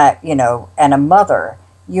 and a mother,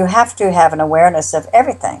 you have to have an awareness of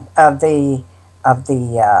everything, of the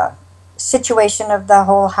situation of the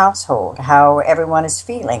whole household, how everyone is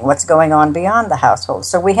feeling, what's going on beyond the household.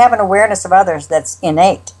 So we have an awareness of others that's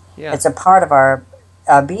innate. Yeah. It's a part of our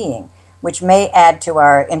being, which may add to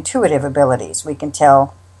our intuitive abilities. We can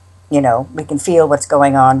tell, we can feel what's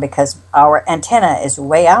going on because our antenna is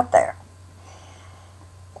way out there.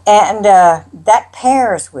 And that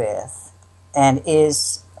pairs with and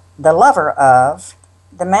is the lover of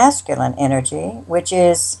the masculine energy, which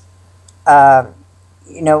is, an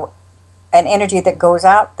energy that goes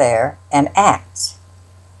out there and acts.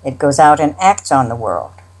 It goes out and acts on the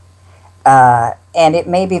world. And it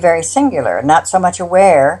may be very singular, not so much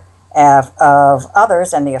aware of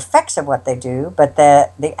others and the effects of what they do, but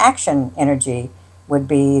the action energy would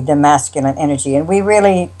be the masculine energy. And we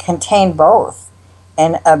really contain both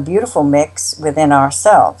and a beautiful mix within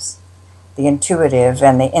ourselves. The intuitive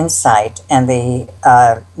and the insight and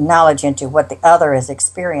the knowledge into what the other is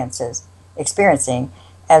experiencing,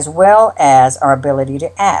 as well as our ability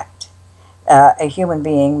to act. A human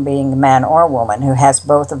being man or woman, who has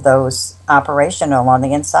both of those operational on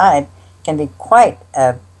the inside can be quite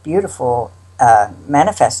a beautiful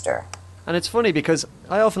manifester. And it's funny because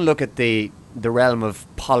I often look at the realm of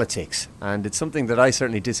politics, and it's something that I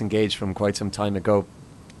certainly disengaged from quite some time ago,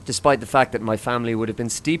 despite the fact that my family would have been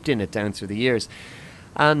steeped in it down through the years.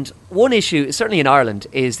 And one issue, certainly in Ireland,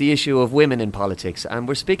 is the issue of women in politics. And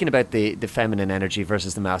we're speaking about the feminine energy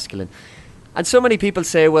versus the masculine. And so many people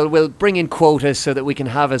say, well, we'll bring in quotas so that we can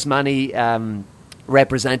have as many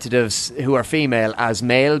representatives who are female as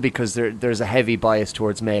male, because there's a heavy bias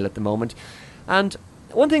towards male at the moment. And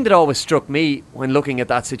one thing that always struck me when looking at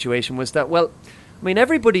that situation was that, well, I mean,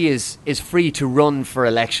 everybody is free to run for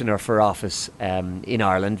election or for office in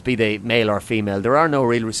Ireland, be they male or female. There are no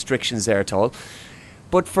real restrictions there at all.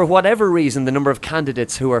 But for whatever reason, the number of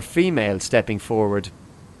candidates who are female stepping forward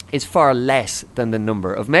is far less than the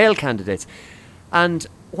number of male candidates. And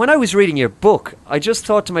when I was reading your book, I just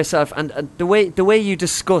thought to myself, and the way you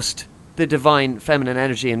discussed the divine feminine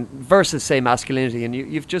energy and versus, say, masculinity, and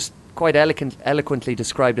you've just quite eloquently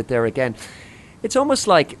described it there again, it's almost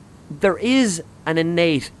like there is an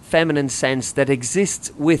innate feminine sense that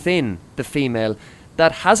exists within the female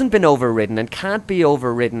that hasn't been overridden and can't be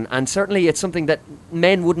overridden, and certainly it's something that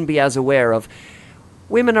men wouldn't be as aware of.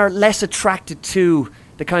 Women are less attracted to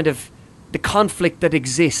the conflict that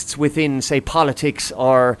exists within, say, politics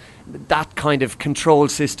or that kind of control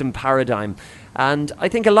system paradigm. And I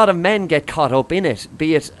think a lot of men get caught up in it,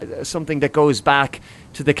 be it something that goes back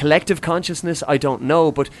to the collective consciousness, I don't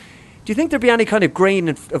know. But do you think there'd be any kind of grain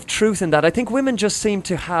of truth in that? I think women just seem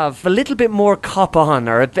to have a little bit more cop on,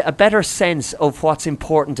 or a better sense of what's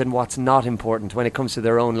important and what's not important when it comes to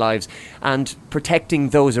their own lives and protecting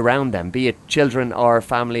those around them, be it children or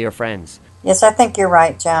family or friends. Yes, I think you're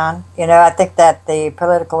right, John. I think that the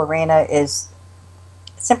political arena is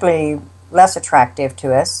simply less attractive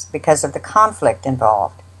to us because of the conflict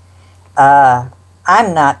involved. I'm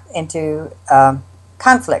not into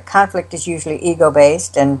conflict. Conflict is usually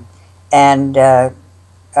ego-based, and I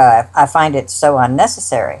find it so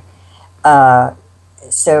unnecessary.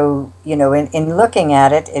 So, in looking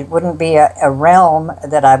at it, it wouldn't be a realm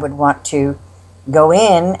that I would want to go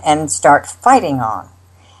in and start fighting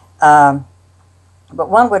on. But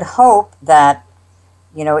one would hope that,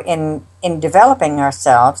 in developing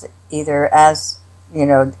ourselves, either as,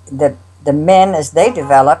 the men as they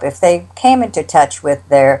develop, if they came into touch with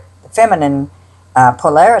their feminine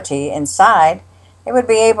polarity inside, they would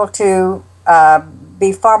be able to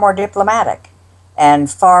be far more diplomatic and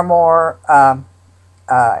far more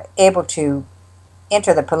able to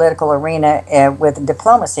enter the political arena with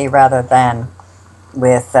diplomacy rather than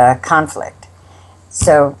with conflict.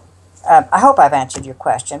 So I hope I've answered your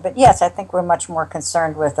question, but yes, I think we're much more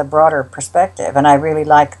concerned with a broader perspective, and I really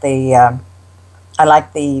like the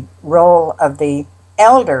role of the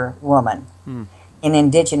elder woman in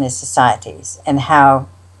indigenous societies and how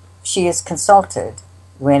she is consulted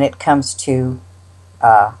when it comes to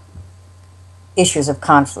issues of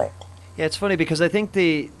conflict. Yeah, it's funny because I think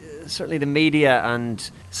certainly the media and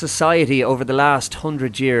society over the last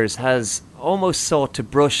 100 years has almost sought to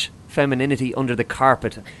brush femininity under the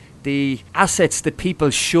carpet. The assets that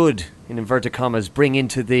people should, in inverted commas, bring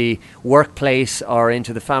into the workplace or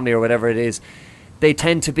into the family or whatever it is, they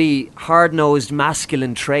tend to be hard-nosed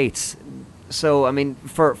masculine traits. So, I mean,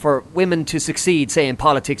 for women to succeed, say in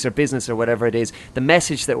politics or business or whatever it is, the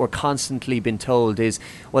message that we're constantly been told is,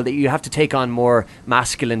 well, that you have to take on more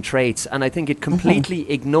masculine traits. And I think it completely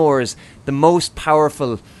ignores the most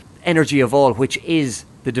powerful energy of all, which is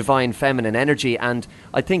the divine feminine energy. And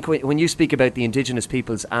I think when you speak about the indigenous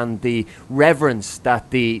peoples and the reverence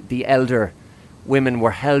that the elder women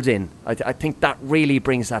were held in, I think that really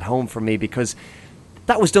brings that home for me, because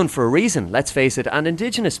that was done for a reason, let's face it. And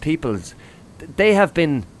indigenous peoples, they have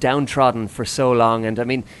been downtrodden for so long, and I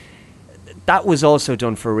mean, that was also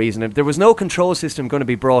done for a reason. There was no control system going to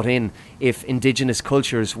be brought in if indigenous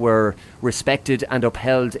cultures were respected and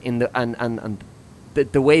upheld in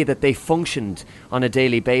the way that they functioned on a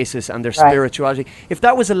daily basis, and their spirituality. If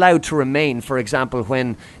that was allowed to remain, for example,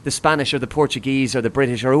 when the Spanish or the Portuguese or the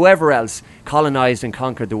British or whoever else colonized and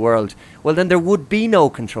conquered the world, well, then there would be no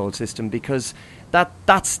control system, because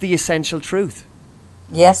that's the essential truth.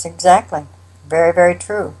 Yes, exactly. Very, very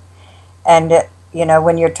true. And,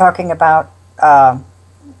 when you're talking about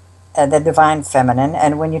the divine feminine,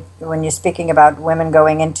 and when you're speaking about women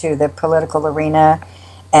going into the political arena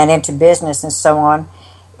and into business and so on,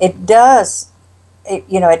 it does,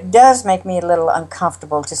 it does make me a little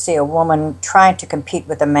uncomfortable to see a woman trying to compete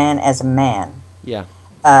with a man as a man. Yeah.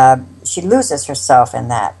 She loses herself in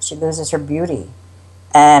that. She loses her beauty,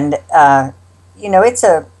 and it's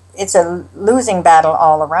a losing battle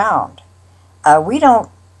all around. We don't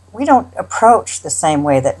approach the same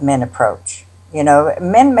way that men approach.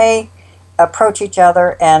 Men may approach each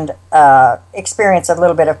other and experience a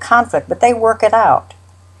little bit of conflict, but they work it out.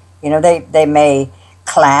 They may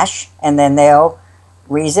clash, and then they'll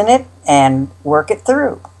reason it and work it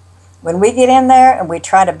through. When we get in there and we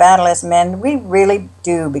try to battle as men, we really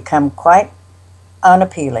do become quite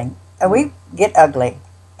unappealing, and we get ugly.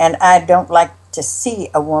 And I don't like to see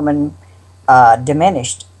a woman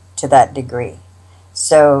diminished to that degree.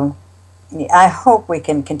 So I hope we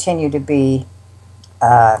can continue to be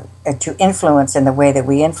to influence in the way that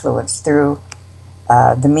we influence through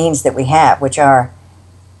the means that we have, which are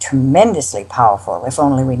tremendously powerful, if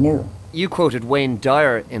only we knew. You quoted Wayne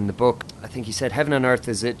Dyer in the book. I think he said, "Heaven and earth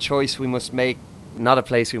is a choice we must make, not a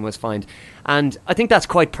place we must find." And I think that's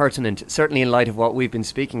quite pertinent, certainly in light of what we've been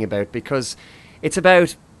speaking about, because it's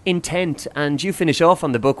about intent, and you finish off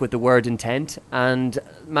on the book with the word intent, and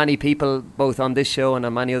many people, both on this show and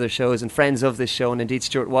on many other shows, and friends of this show, and indeed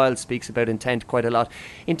Stuart Wilde speaks about intent quite a lot.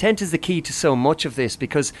 Intent is the key to so much of this,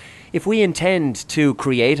 because if we intend to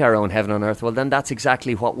create our own heaven on earth, well, then that's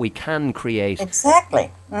exactly what we can create.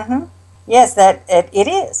 Exactly. Mm-hmm. Yes, that it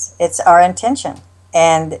is. It's our intention,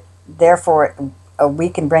 and therefore we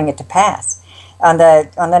can bring it to pass. On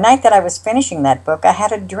the night that I was finishing that book, I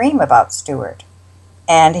had a dream about Stuart.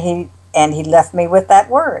 And he left me with that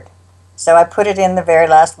word. So I put it in the very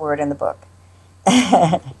last word in the book.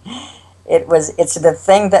 It's the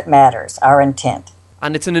thing that matters, our intent.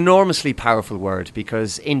 And it's an enormously powerful word,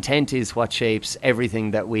 because intent is what shapes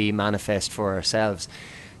everything that we manifest for ourselves.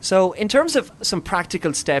 So in terms of some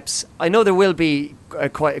practical steps, I know there will be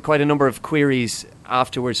quite a number of queries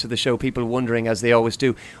afterwards to the show, people wondering, as they always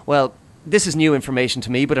do, well, this is new information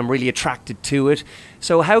to me, but I'm really attracted to it.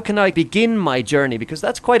 So how can I begin my journey? Because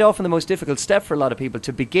that's quite often the most difficult step for a lot of people,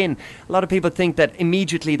 to begin. A lot of people think that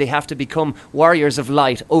immediately they have to become warriors of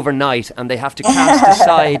light overnight, and they have to cast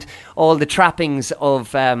aside all the trappings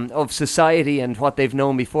of society and what they've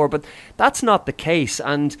known before. But that's not the case.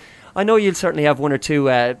 And I know you'll certainly have one or two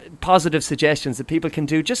positive suggestions that people can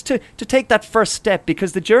do just to take that first step,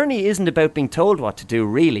 because the journey isn't about being told what to do,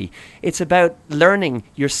 really. It's about learning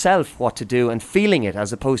yourself what to do and feeling it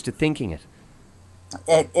as opposed to thinking it.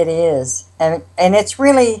 It is. And it's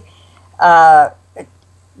really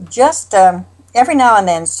just every now and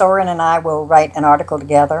then Soren and I will write an article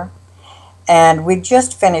together. And we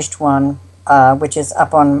just finished one, which is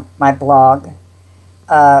up on my blog.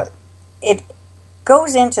 It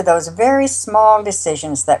goes into those very small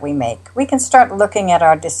decisions that we make. We can start looking at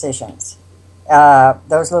our decisions,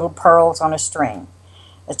 those little pearls on a string,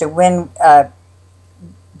 as to when.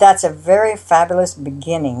 That's a very fabulous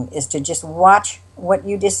beginning, is to just watch what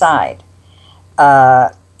you decide,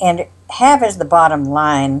 and have as the bottom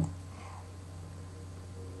line,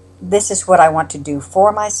 this is what I want to do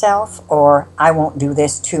for myself, or I won't do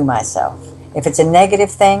this to myself. If it's a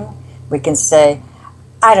negative thing, we can say,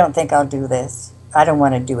 I don't think I'll do this. I don't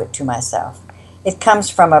want to do it to myself. It comes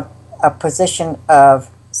from a position of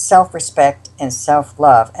self-respect and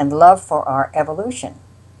self-love and love for our evolution.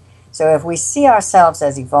 So if we see ourselves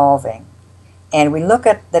as evolving, and we look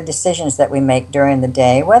at the decisions that we make during the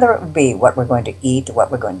day, whether it be what we're going to eat, what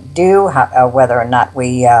we're going to do, whether or not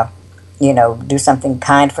we do something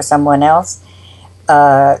kind for someone else,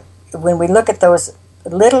 when we look at those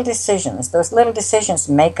little decisions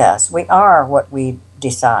make us. We are what we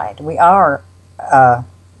decide. We are,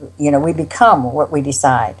 we become what we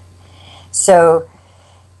decide. So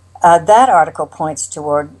that article points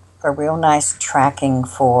toward a real nice tracking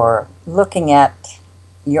for looking at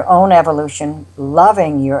your own evolution,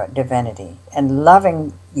 loving your divinity, and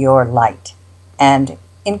loving your light, and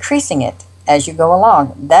increasing it as you go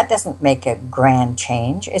along. That doesn't make a grand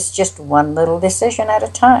change. It's just one little decision at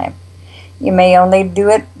a time. You may only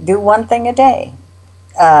do one thing a day,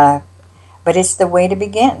 but it's the way to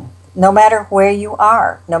begin. No matter where you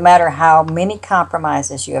are, no matter how many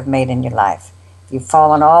compromises you have made in your life, if you've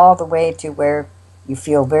fallen all the way to where you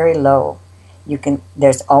feel very low,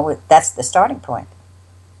 that's the starting point.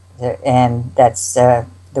 And that's the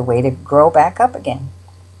way to grow back up again.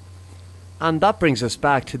 And that brings us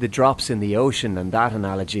back to the drops in the ocean and that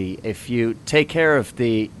analogy. If you take care of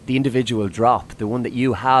the individual drop, the one that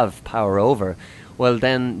you have power over, well,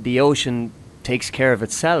 then the ocean takes care of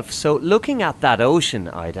itself. So looking at that ocean,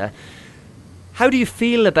 Ida, How do you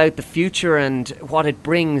feel about the future and what it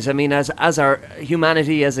brings? I mean, as our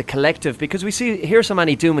humanity, as a collective, because we hear so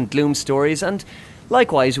many doom and gloom stories, and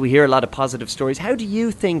likewise we hear a lot of positive stories. How do you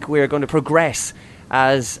think we're going to progress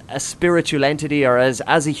as a spiritual entity, or as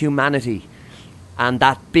a humanity, and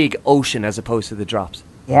that big ocean as opposed to the drops?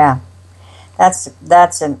 Yeah, that's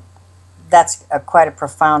quite a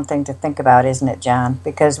profound thing to think about, isn't it, John?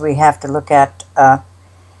 Because we have to look at the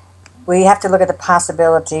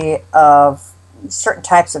possibility of certain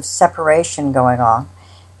types of separation going on.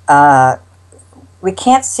 We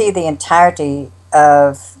can't see the entirety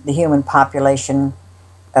of the human population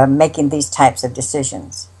making these types of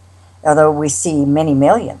decisions. Although we see many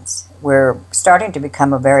millions, we're starting to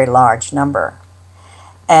become a very large number.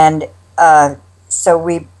 And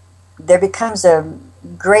so there becomes a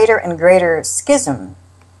greater and greater schism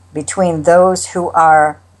between those who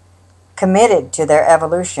are committed to their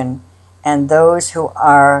evolution and those who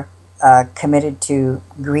are committed to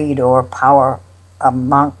greed or power,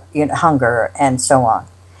 hunger, and so on.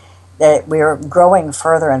 That we are growing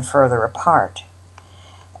further and further apart.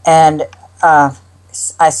 And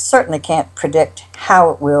I certainly can't predict how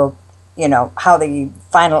it will, how the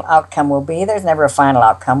final outcome will be. There's never a final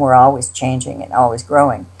outcome. We're always changing and always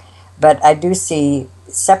growing. But I do see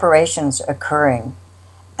separations occurring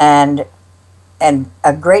and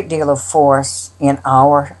a great deal of force in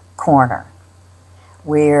our corner.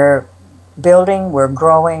 We're building, we're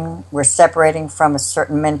growing, we're separating from a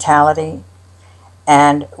certain mentality.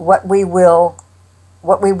 And what we will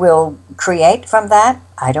create from that,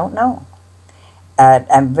 I don't know.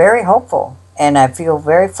 I'm very hopeful, and I feel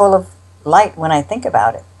very full of light when I think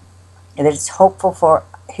about it. And it's hopeful for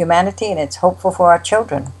humanity, and it's hopeful for our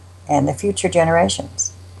children and the future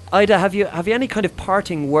generations. Ida, have you any kind of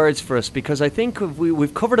parting words for us? Because I think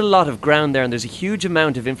we've covered a lot of ground there, and there's a huge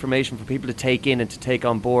amount of information for people to take in and to take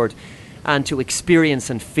on board and to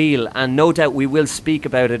experience and feel. And no doubt we will speak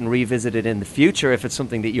about it and revisit it in the future if it's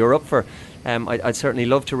something that you're up for. I'd certainly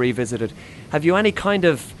love to revisit it. Have you any kind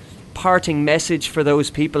of parting message for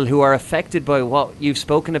those people who are affected by what you've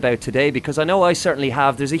spoken about today? Because I know I certainly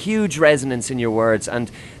have. There's a huge resonance in your words,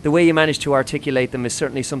 and the way you managed to articulate them is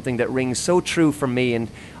certainly something that rings so true for me, and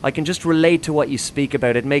I can just relate to what you speak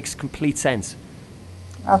about. It makes complete sense.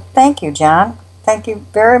 Well, thank you, John. Thank you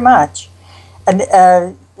very much.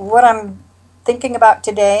 And what I'm thinking about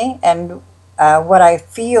today, and what I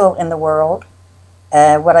feel in the world,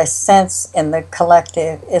 what I sense in the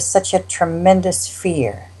collective, is such a tremendous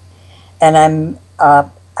fear. And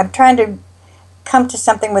I'm trying to come to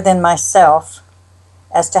something within myself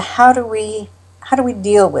as to how do we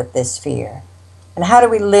deal with this fear, and how do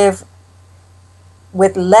we live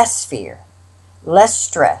with less fear, less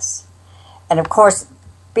stress, and of course,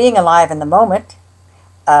 being alive in the moment.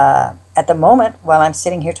 At the moment, while I'm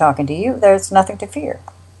sitting here talking to you, there's nothing to fear.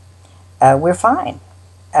 We're fine.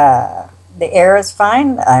 The air is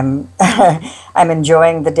fine. I'm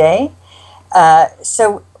enjoying the day.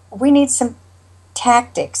 So we need some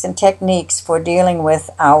tactics and techniques for dealing with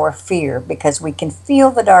our fear, because we can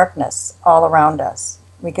feel the darkness all around us.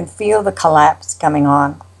 We can feel the collapse coming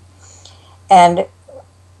on. And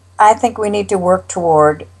I think we need to work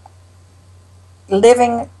toward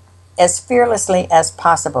living as fearlessly as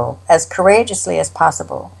possible, as courageously as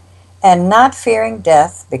possible, and not fearing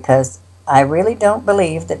death, because I really don't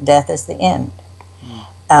believe that death is the end.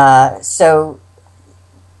 So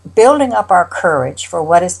building up our courage for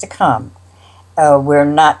what is to come. We're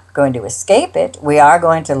not going to escape it. We are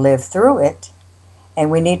going to live through it. And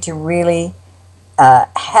we need to really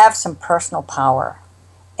have some personal power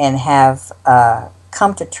and have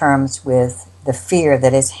come to terms with the fear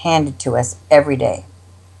that is handed to us every day.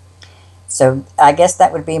 So I guess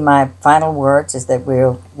that would be my final words, is that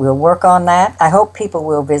we'll work on that. I hope people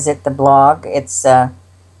will visit the blog. It's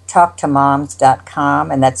talktomoms.com,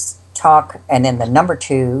 and that's talk and then the number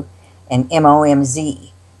 2 and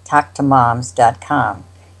MOMZ, talktomoms.com. You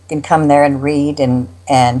can come there and read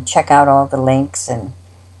and check out all the links and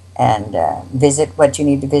visit what you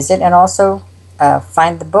need to visit, and also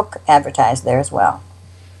find the book advertised there as well.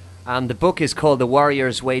 And the book is called The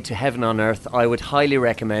Warrior's Way to Heaven on Earth. I would highly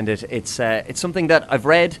recommend it. It's something that I've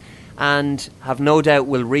read and have no doubt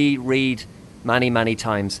will reread many, many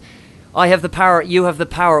times. I have the power, you have the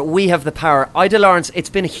power, we have the power. Ida Lawrence,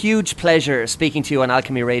 it's been a huge pleasure speaking to you on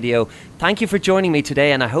Alchemy Radio. Thank you for joining me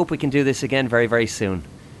today, and I hope we can do this again very, very soon.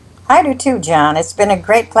 I do too, John. It's been a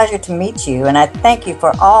great pleasure to meet you, and I thank you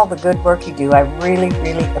for all the good work you do. I really,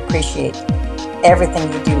 really appreciate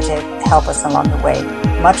everything you do to help us along the way.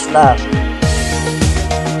 Much love.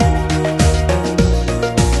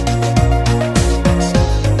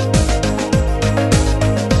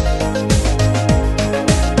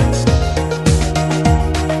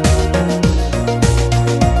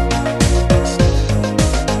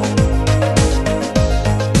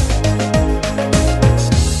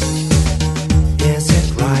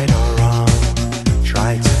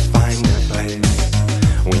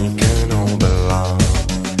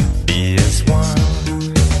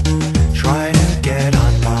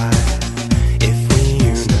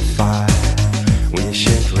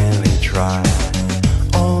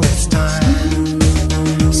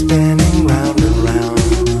 spinning round and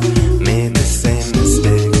round, made the same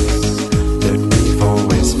mistakes that we've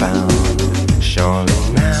always found. Surely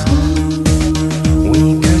now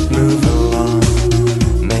we could move along,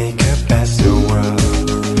 make a better world.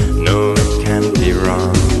 No, it can't be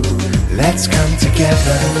wrong. Let's come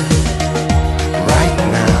together right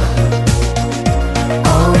now.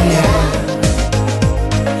 Oh yeah,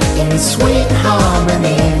 in sweet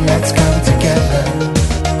harmony. Let's come together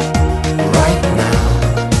right now.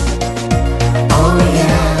 Oh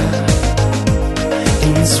yeah,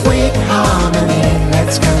 in sweet harmony.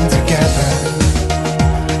 Let's come together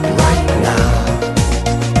right now.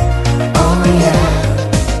 Oh yeah,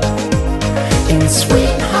 in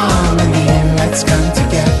sweet harmony. Let's come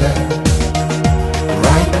together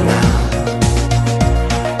right now.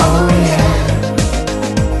 Oh yeah.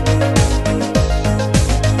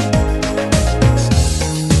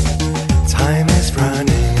 Time is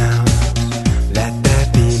running out, let there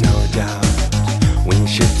be no doubt. We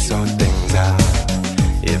should sort things out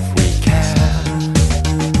if we care,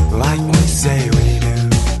 like we say we do.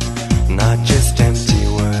 Not just empty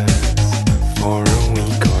words for a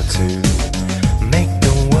week or two. Make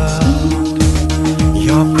the world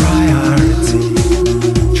your priority.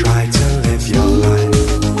 Try to live your life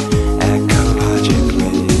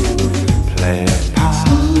ecologically. Play a part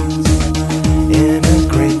in a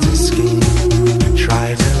greater scheme. Try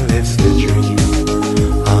to live the dream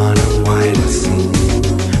on a wider scene.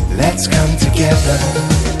 Let's come together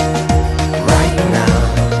right now.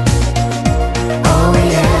 Oh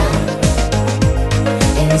yeah,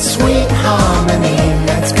 in sweet harmony.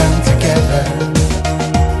 Let's come together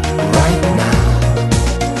right now.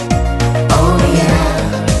 Oh yeah,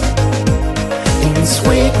 in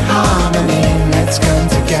sweet harmony. Let's come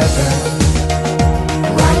together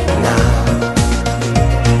right now.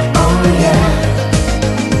 Oh yeah,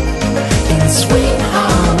 in sweet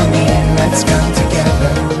harmony. Let's come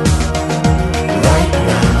together right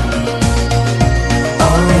now.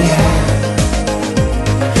 Oh yeah,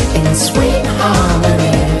 in sweet harmony.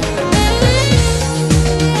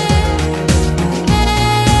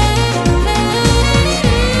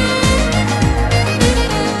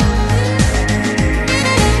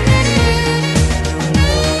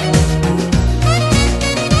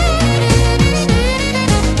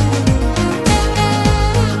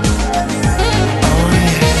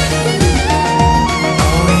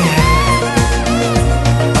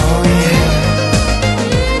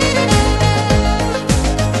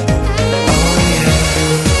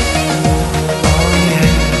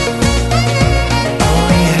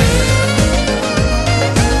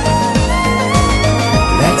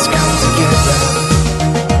 Let's come together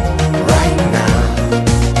right now.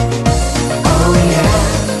 Oh yeah,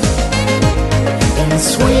 in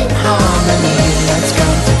sweet harmony. Let's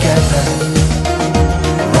come together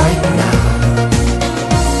right now.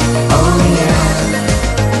 Oh yeah,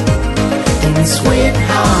 in sweet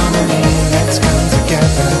harmony. Let's come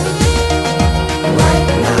together right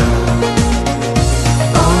now.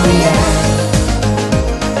 Oh yeah,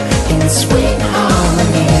 in sweet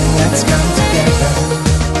harmony. Let's come together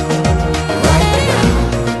right now.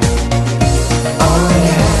 Oh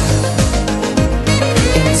yeah,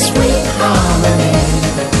 in sweet harmony.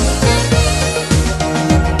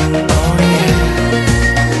 Oh yeah,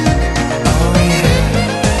 oh yeah,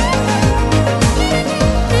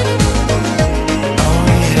 oh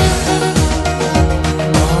yeah,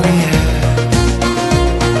 oh yeah, oh yeah.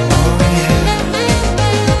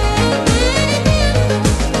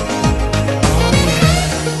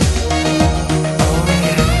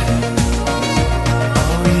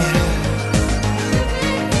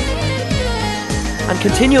 And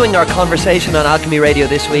continuing our conversation on Alchemy Radio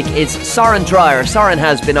this week is Søren Dreyer. Søren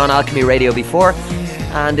has been on Alchemy Radio before,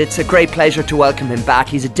 and it's a great pleasure to welcome him back.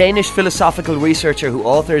 He's a Danish philosophical researcher who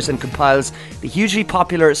authors and compiles the hugely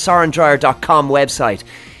popular SørenDreyer.com website.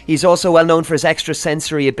 He's also well known for his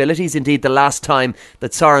extrasensory abilities. Indeed, the last time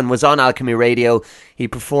that Søren was on Alchemy Radio, he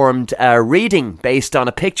performed a reading based on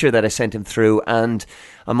a picture that I sent him through, and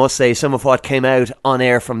I must say some of what came out on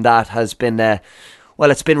air from that has been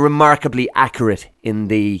it's been remarkably accurate in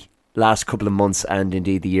the last couple of months and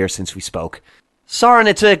indeed the year since we spoke. Søren,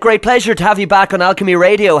 it's a great pleasure to have you back on Alchemy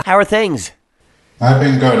Radio. How are things? I've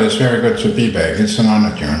been good. It's very good to be back. It's an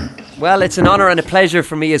honour, Kieran. Well, it's an honour and a pleasure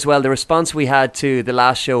for me as well. The response we had to the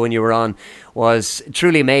last show when you were on was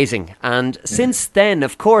truly amazing. And since then,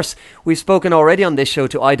 of course, we've spoken already on this show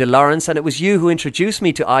to Ida Lawrence, and it was you who introduced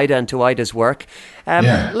me to Ida and to Ida's work.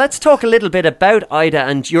 Let's talk a little bit about Ida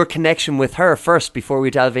and your connection with her first before we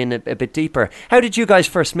delve in a bit deeper. How did you guys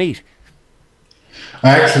first meet?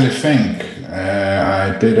 I actually think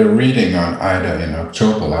I did a reading on Ida in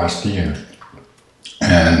October last year,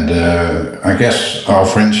 and I guess our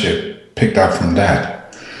friendship picked up from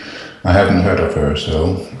that. I haven't heard of her,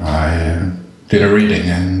 so I did a reading,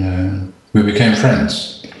 and we became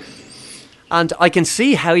friends. And I can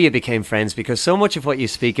see how you became friends, because so much of what you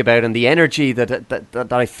speak about and the energy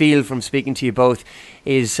that I feel from speaking to you both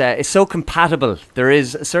is so compatible. There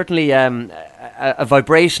is certainly a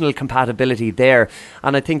vibrational compatibility there,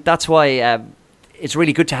 and I think that's why it's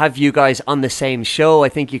really good to have you guys on the same show. I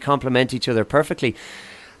think you complement each other perfectly.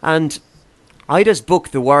 And Ida's book,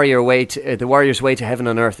 The Warrior's Way to Heaven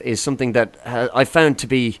on Earth, is something that I found to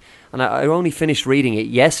be, and I only finished reading it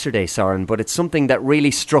yesterday, Soren, but it's something that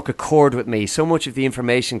really struck a chord with me. So much of the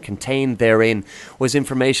information contained therein was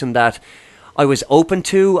information that I was open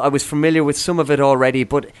to. I was familiar with some of it already,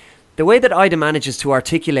 but the way that Ida manages to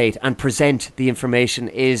articulate and present the information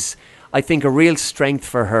is, I think, a real strength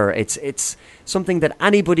for her. It's something that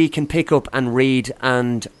anybody can pick up and read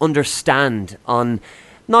and understand on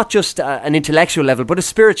not just an intellectual level, but a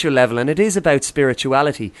spiritual level, and it is about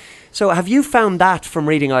spirituality. So have you found that from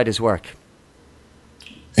reading Ida's work?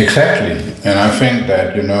 Exactly, and I think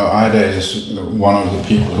that, Ida is one of the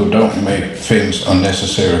people who don't make things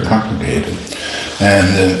unnecessarily complicated,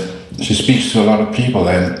 and she speaks to a lot of people,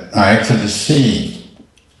 and I actually see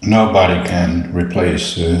nobody can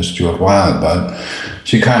replace Stuart Wilde, but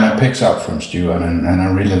she kind of picks up from Stuart, and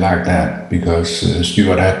I really like that, because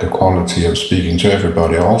Stuart had the quality of speaking to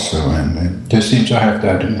everybody also, and they seem to have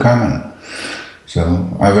that in common. So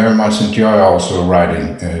I very much enjoy also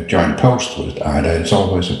writing joint posts with Ida. It's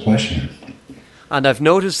always a pleasure. And I've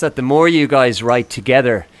noticed that the more you guys write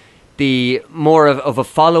together, the more of a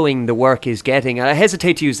following the work is getting. And I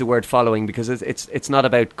hesitate to use the word following, because it's not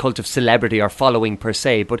about cult of celebrity or following per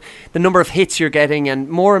se, but the number of hits you're getting, and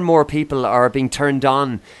more people are being turned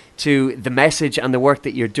on to the message and the work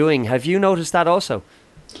that you're doing. Have you noticed that also?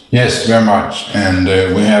 Yes, very much. And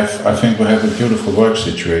I think we have a beautiful work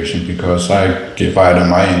situation, because I give Ida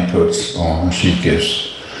my inputs, or she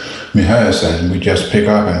gives me hers, and we just pick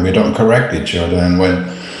up and we don't correct each other. And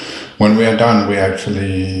when we are done, we are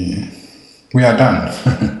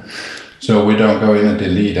done. So we don't go in and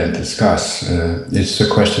delete and discuss. It's a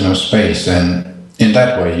question of space. And in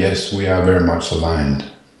that way, yes, we are very much aligned.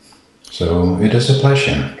 So it is a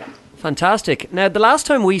pleasure. Fantastic. Now, the last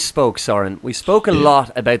time we spoke, Soren, we spoke a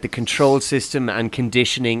lot about the control system and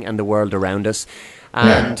conditioning and the world around us.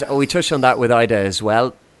 And we touched on that with Ida as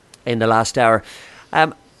well in the last hour.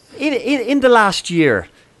 In the last year,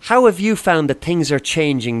 how have you found that things are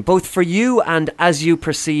changing, both for you and as you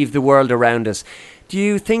perceive the world around us? Do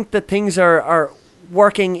you think that things are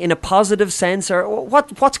working in a positive sense, or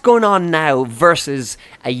what's going on now versus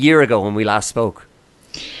a year ago when we last spoke?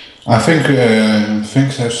 I think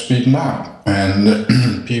things have speeded up,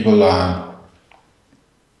 and people are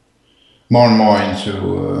more and more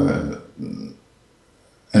into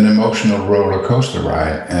an emotional roller coaster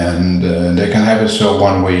ride, and they can have it so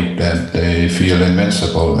one week that they feel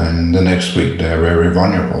invincible, and the next week they're very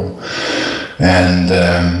vulnerable. And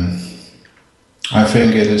I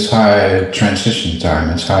think it is high transition time,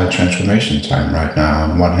 it's high transformation time right now,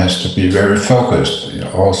 and one has to be very focused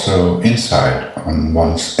also inside on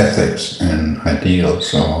one's ethics and ideals,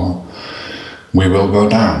 so we will go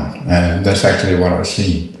down, and that's actually what I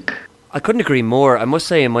see. I couldn't agree more. I must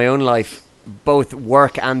say, in my own life, both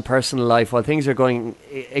work and personal life, while things are going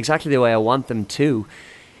exactly the way I want them to,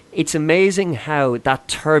 it's amazing how that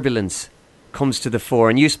turbulence comes to the fore.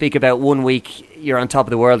 And you speak about one week you're on top of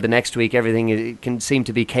the world, the next week everything can seem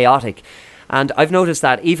to be chaotic. And I've noticed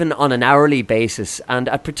that even on an hourly basis and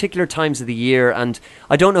at particular times of the year, and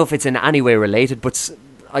I don't know if it's in any way related, but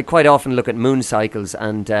I quite often look at moon cycles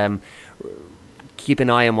and keep an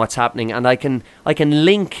eye on what's happening, and I can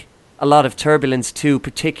link a lot of turbulence to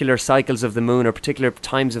particular cycles of the moon or particular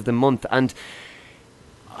times of the month, and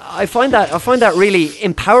I find that really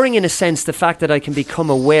empowering in a sense, the fact that I can become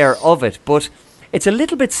aware of it. But it's a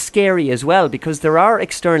little bit scary as well, because there are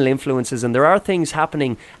external influences and there are things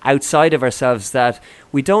happening outside of ourselves that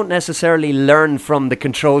we don't necessarily learn from the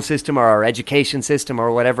control system or our education system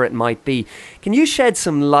or whatever it might be. Can you shed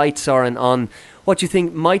some light, Soren, on what you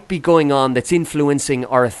think might be going on that's influencing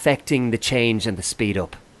or affecting the change and the speed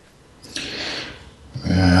up?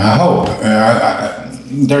 I hope.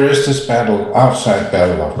 There is this outside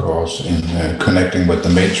battle, of course, in connecting with the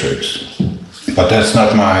matrix. But that's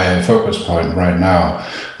not my focus point right now.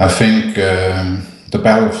 I think the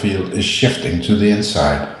battlefield is shifting to the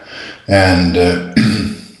inside. And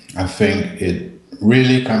I think it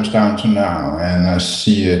really comes down to now. And I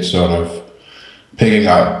see it sort of picking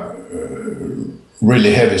up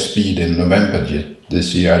really heavy speed in November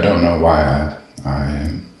this year. I don't know why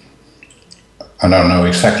I don't know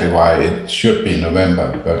exactly why it should be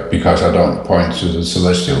November, but because I don't point to the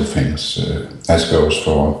celestial things as goes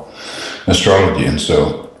for astrology and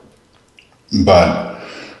so. But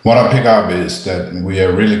what I pick up is that we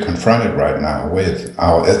are really confronted right now with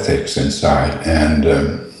our ethics inside, and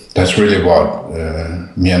that's really what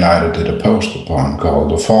me and Ida did a post upon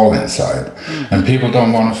called The Fall Inside. And people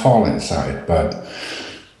don't want to fall inside, but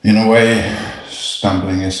in a way,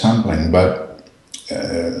 stumbling is humbling. But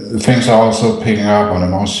things are also picking up on a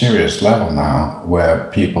more serious level now, where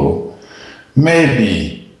people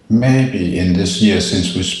maybe in this year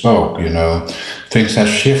since we spoke, things have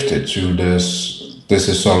shifted to this. This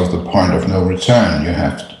is sort of the point of no return. You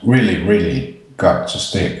have really got to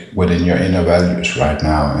stick within your inner values right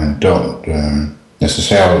now, and don't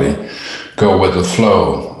necessarily go with the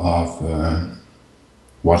flow of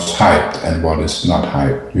what's hyped and what is not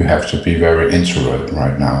hyped. You have to be very introvert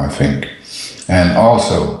right now, I think. And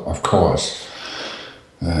also, of course,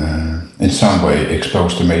 in some way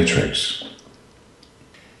expose the matrix.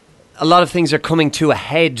 A lot of things are coming to a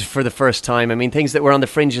head for the first time. I mean, things that were on the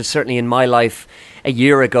fringes, certainly in my life a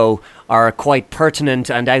year ago, are quite pertinent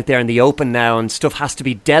and out there in the open now, and stuff has to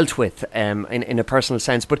be dealt with in a personal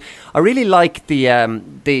sense. But I really like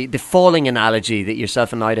the falling analogy that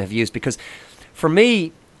yourself and Ida have used, because for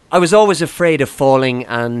me, I was always afraid of falling,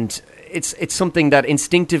 and it's something that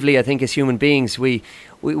instinctively, I think, as human beings, we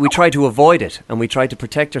try to avoid it and we try to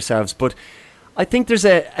protect ourselves. But I think there's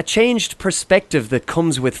a changed perspective that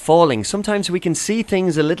comes with falling. Sometimes we can see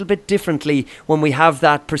things a little bit differently when we have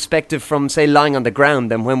that perspective from, say, lying on the ground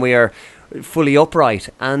than when we are fully upright.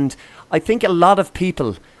 And I think a lot of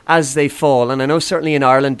people, as they fall, and I know certainly in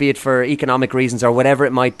Ireland, be it for economic reasons or whatever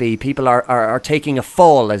it might be, people are taking a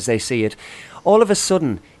fall as they see it. All of a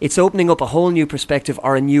sudden, it's opening up a whole new perspective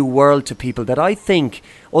or a new world to people that I think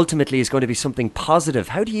ultimately is going to be something positive.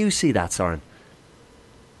 How do you see that, Søren?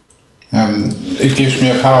 It gives me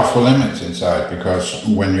a powerful image inside, because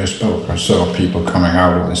when you spoke, I saw people coming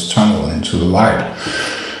out of this tunnel into the light.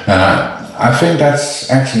 I think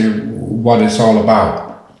that's actually what it's all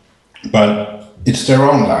about. But it's their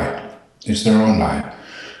own light. It's their own light.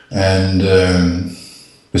 And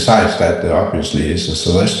besides that, there obviously is a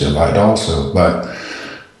celestial light also. But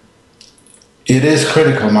it is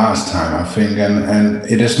critical mass time, I think. And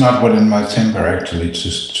it is not within my temper, actually,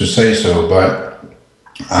 to say so. But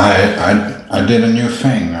I did a new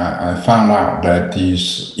thing. I found out that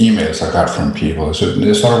these emails I got from people, so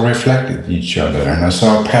they sort of reflected each other, and I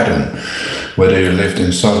saw a pattern, whether you lived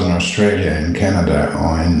in southern Australia, in Canada,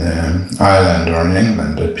 or in Ireland or in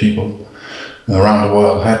England, that people around the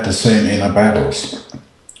world had the same inner battles.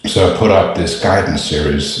 So I put up this guidance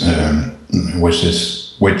series, which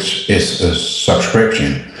is a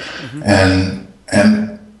subscription, and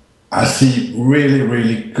I see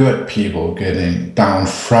really good people getting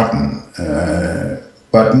downtrodden,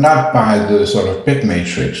 but not by the sort of big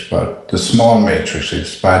matrix, but the small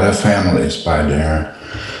matrices, by their families, by their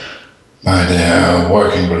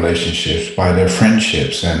working relationships, by their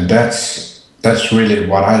friendships, and that's really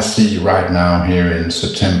what I see right now here in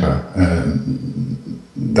September.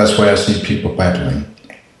 That's where I see people battling.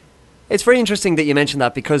 It's very interesting that you mentioned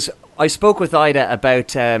that, because I spoke with Ida about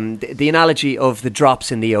the analogy of the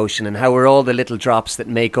drops in the ocean and how we're all the little drops that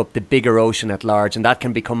make up the bigger ocean at large, and that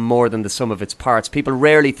can become more than the sum of its parts. People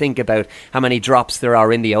rarely think about how many drops there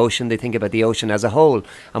are in the ocean. They think about the ocean as a whole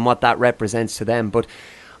and what that represents to them. But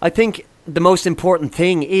I think the most important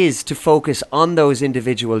thing is to focus on those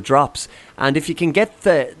individual drops. And if you can get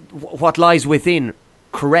what lies within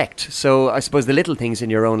correct, so I suppose the little things in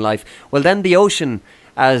your own life, well, then the ocean,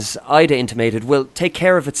 as Ida intimated, will take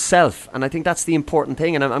care of itself. And I think that's the important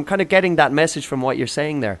thing. And I'm kind of getting that message from what you're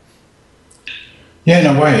saying there. Yeah,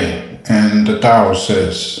 in a way. And the Tao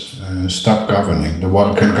says, stop governing. The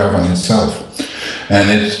world can govern itself. And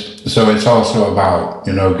it's also about,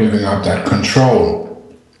 giving up that control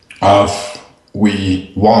of,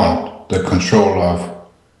 we want the control of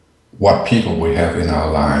what people we have in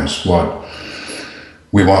our lives, what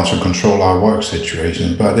we want to control our work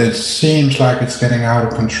situation, but it seems like it's getting out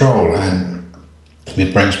of control. And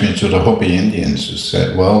it brings me to the Hopi Indians, who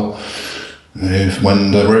said, well,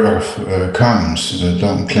 when the river comes,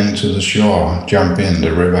 don't cling to the shore, jump in,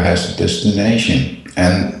 the river has a destination.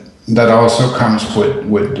 And that also comes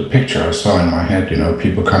with the picture I saw in my head,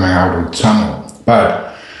 people coming out of the tunnel.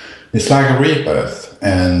 But it's like a rebirth,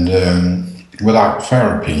 and without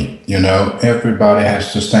therapy, everybody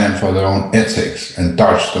has to stand for their own ethics and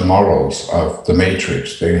dodge the morals of the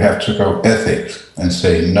matrix. They have to go ethics and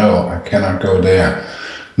say, no, I cannot go there.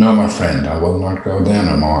 no, my friend, I will not go there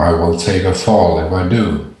no more. I will take a fall if I do.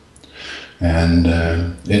 And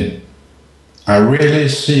I really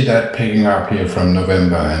see that picking up here from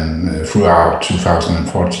November and throughout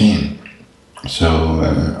 2014. So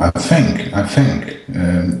I think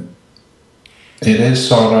it is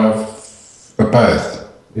sort of a birth.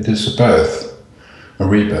 It is a birth, a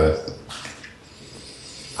rebirth.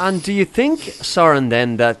 And do you think, Søren,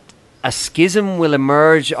 then, that a schism will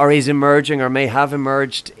emerge, or is emerging, or may have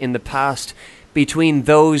emerged in the past, between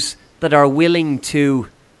those that are willing to,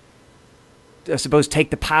 I suppose, take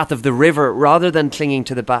the path of the river rather than clinging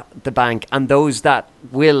to the bank, and those that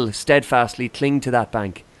will steadfastly cling to that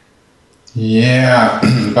bank? Yeah,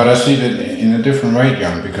 but I see that in a different way,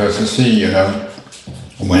 John, because I see,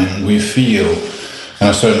 when we feel, and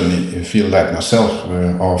I certainly feel that myself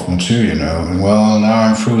often too, well, now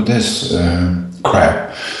I'm through this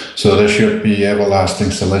crap, so there should be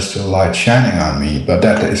everlasting celestial light shining on me, but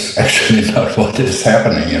that is actually not what is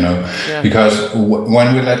happening, Yeah. because when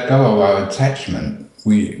we let go of our attachment,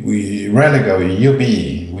 we rarely go, you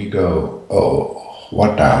be, we go, oh,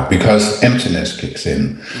 what now? Because emptiness kicks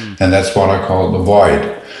in, and that's what I call the void.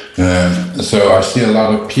 So I see a lot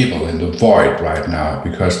of people in the void right now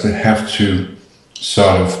because they have to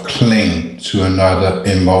sort of cling to another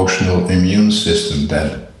emotional immune system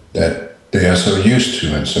that they are so used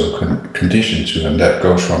to and so conditioned to, and that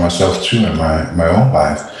goes for myself too in my own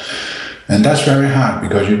life. And that's very hard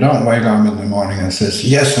because you don't wake up in the morning and says,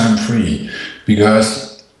 yes, I'm free.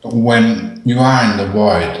 Because when you are in the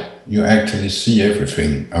void, you actually see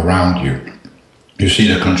everything around you. You see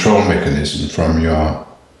the control mechanism from your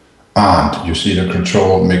aunt, you see the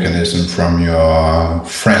control mechanism from your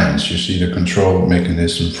friends, you see the control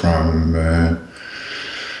mechanism from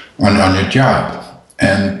on your job.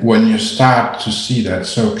 And when you start to see that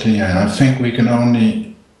so clear, and I think we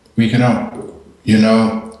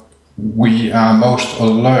are most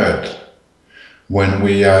alert when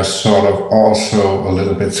we are sort of also a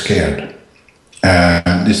little bit scared.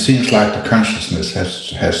 And it seems like the consciousness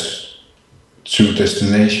has two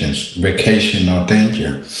destinations, vacation or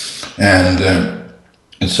danger. And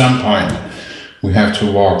at some point, we have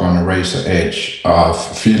to walk on a razor edge of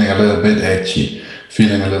feeling a little bit edgy,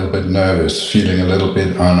 feeling a little bit nervous, feeling a little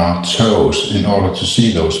bit on our toes in order to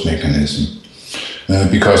see those mechanisms.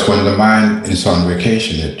 Because when the mind is on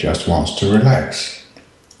vacation, it just wants to relax.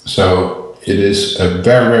 So it is a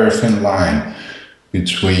very, very thin line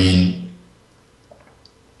between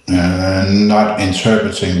not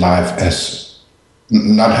interpreting life as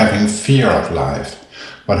not having fear of life,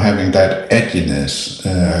 but having that edginess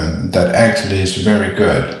that actually is very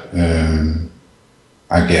good,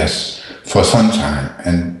 I guess, for some time.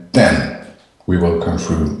 And then we will come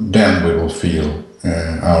through, then we will feel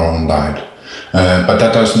our own light. But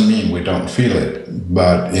that doesn't mean we don't feel it,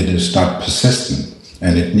 but it is not persistent,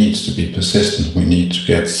 and it needs to be persistent. We need to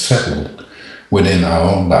get settled within our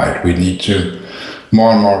own light. We need to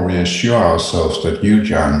more and more reassure ourselves that you,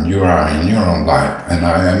 John, you are in your own light, and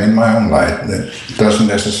I am in my own light. That doesn't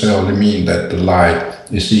necessarily mean that the light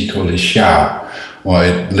is equally sharp or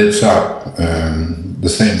it lights up the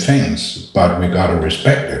same things, but we got to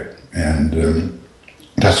respect it, and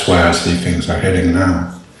that's where I see things are heading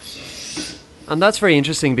now. And that's very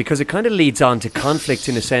interesting because it kind of leads on to conflict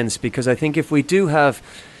in a sense, because I think if we do have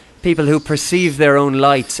people who perceive their own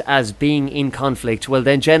lights as being in conflict, well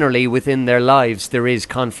then generally within their lives there is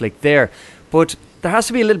conflict there. But there has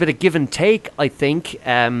to be a little bit of give and take, I think,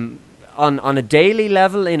 on a daily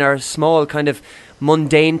level in our small kind of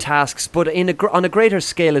mundane tasks, but on a greater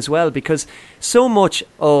scale as well, because so much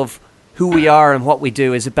of who we are and what we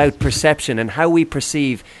do is about perception and how we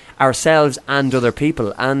perceive ourselves and other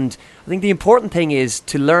people. And I think the important thing is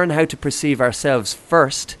to learn how to perceive ourselves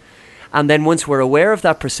first, and then once we're aware of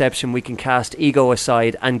that perception, we can cast ego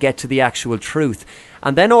aside and get to the actual truth.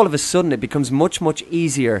 And then all of a sudden it becomes much, much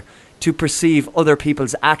easier to perceive other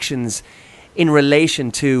people's actions in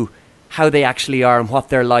relation to how they actually are and what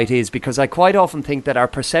their light is. Because I quite often think that our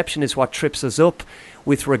perception is what trips us up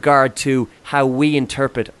with regard to how we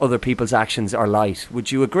interpret other people's actions or light.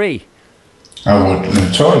 Would you agree? I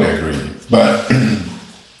would totally agree. But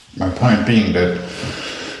my point being that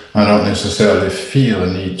I don't necessarily feel a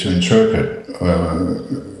need to interpret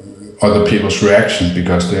other people's reactions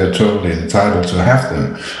because they are totally entitled to have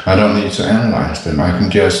them. I don't need to analyze them. I can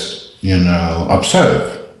just,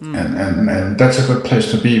 observe. And that's a good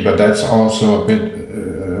place to be, but that's also a bit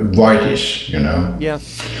voidish, Yeah.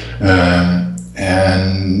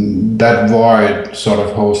 And that void sort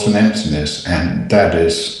of holds an emptiness, and that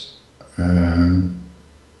is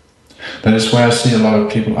where I see a lot of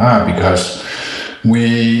people are, because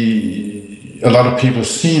we a lot of people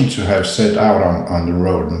seem to have set out on the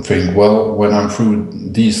road and think, well, when I'm through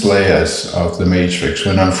these layers of the matrix,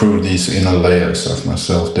 when I'm through these inner layers of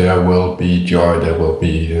myself, there will be joy, there will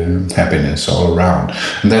be happiness all around.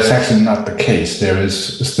 And that's actually not the case. There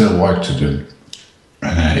is still work to do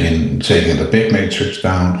in taking the big matrix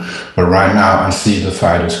down. But right now I see the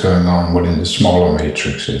fight is going on within the smaller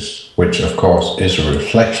matrices, which of course is a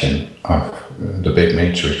reflection of the big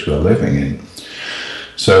matrix we're living in.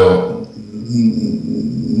 So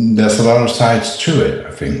there's a lot of sides to it,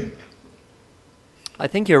 I think. I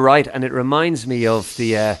think you're right, and it reminds me of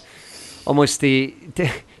the almost the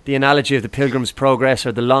analogy of the Pilgrim's Progress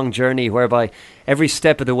or the long journey, whereby every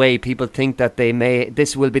step of the way people think that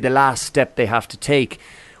this will be the last step they have to take.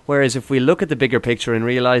 Whereas if we look at the bigger picture and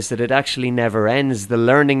realise that it actually never ends, the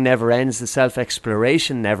learning never ends, the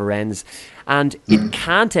self-exploration never ends, and it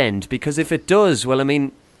can't end, because if it does, well, I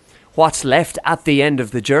mean, what's left at the end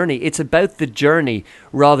of the journey? It's about the journey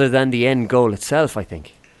rather than the end goal itself, I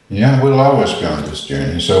think. Yeah, we'll always be on this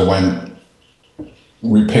journey. So when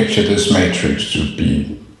we picture this matrix to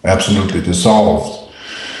be absolutely dissolved,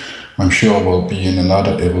 I'm sure we'll be in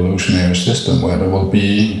another evolutionary system where there will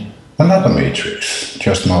be another matrix,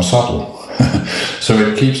 just more subtle. So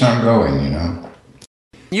it keeps on going, you know.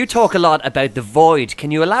 You talk a lot about the void. Can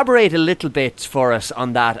you elaborate a little bit for us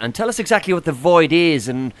on that and tell us exactly what the void is,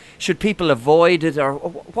 and should people avoid it, or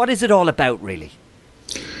what is it all about really?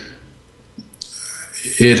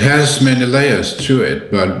 It has many layers to it,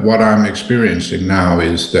 but what I'm experiencing now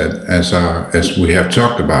is that, as we have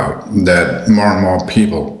talked about, that more and more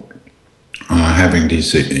people are having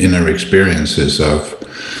these inner experiences of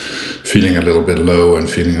feeling a little bit low and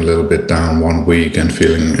feeling a little bit down one week and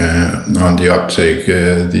feeling on the uptake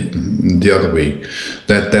the other week.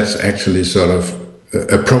 That's actually sort of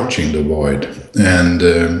approaching the void. And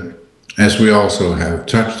as we also have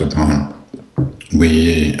touched upon,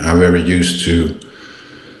 we are very used to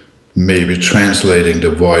maybe translating the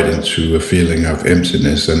void into a feeling of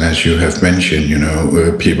emptiness. And as you have mentioned, you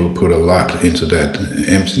know, people put a lot into that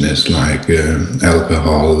emptiness, like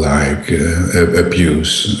alcohol, like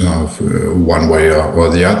abuse of one way or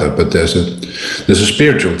the other. But there's a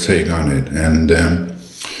spiritual take on it. And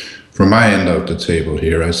from my end of the table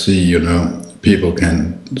here, I see, you know, people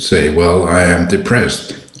can say, well, I am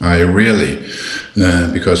depressed. I really,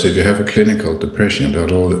 because if you have a clinical depression,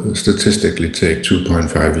 that'll statistically take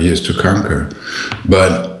 2.5 years to conquer.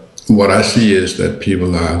 But what I see is that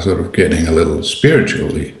people are sort of getting a little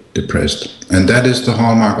spiritually depressed. And that is the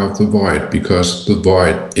hallmark of the void, because the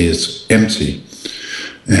void is empty.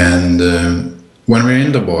 And when we're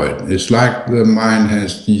in the void, it's like the mind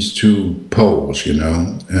has these two poles, you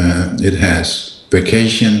know. It has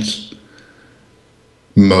vacations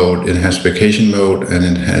mode, it has vacation mode, and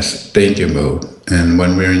it has danger mode. And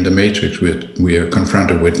when we're in the matrix, we are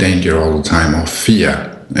confronted with danger all the time, or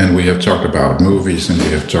fear. And we have talked about movies, and we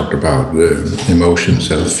have talked about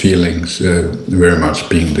emotions and feelings very much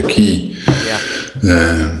being the key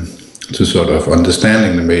to sort of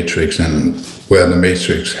understanding the matrix and where the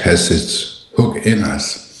matrix has its hook in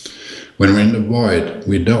us. When we're in the void,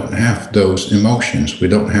 we don't have those emotions, we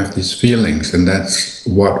don't have these feelings, and that's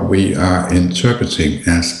what we are interpreting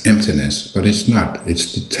as emptiness. But it's not,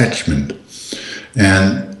 it's detachment.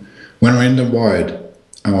 And when we're in the void,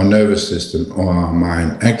 our nervous system or our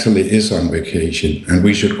mind actually is on vacation, and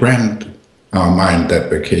we should grant our mind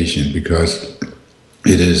that vacation, because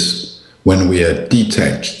it is when we are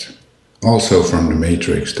detached also from the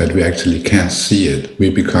matrix that we actually can't see it.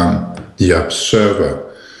 We become the observer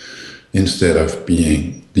instead of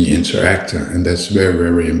being the interactor, and that's very,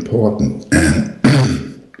 very important. And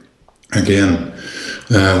again,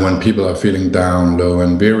 when people are feeling down, low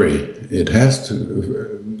and weary, it has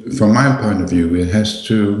to, from my point of view, it has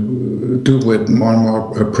to do with more and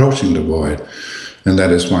more approaching the void. And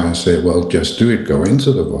that is why I say, well, just do it, go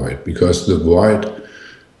into the void, because the void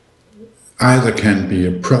either can be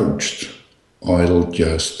approached or it'll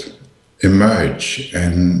just emerge.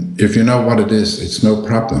 And if you know what it is, it's no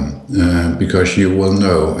problem, because you will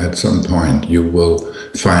know at some point, you will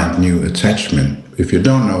find new attachment. If you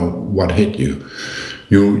don't know what hit you,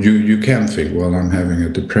 you can think, well, I'm having a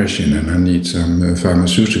depression and I need some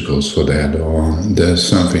pharmaceuticals for that, or there's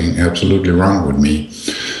something absolutely wrong with me.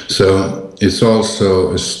 So it's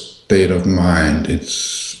also a state of mind.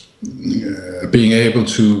 It's being able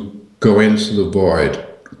to go into the void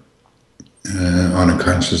on a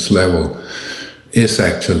conscious level is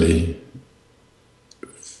actually,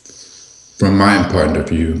 from my point of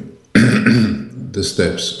view, the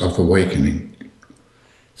steps of awakening.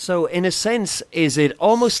 So in a sense, is it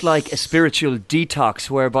almost like a spiritual detox,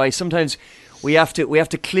 whereby sometimes we have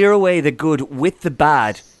to clear away the good with the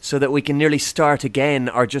bad so that we can nearly start again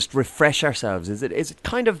or just refresh ourselves. Is it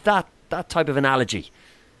kind of that type of analogy?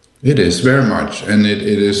 It is very much, and it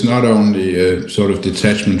is not only a sort of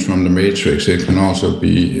detachment from the matrix, it can also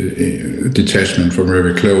be a detachment from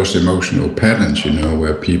very close emotional patterns,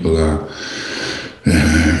 where people are,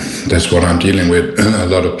 that's what I'm dealing with, a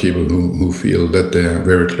lot of people who feel that their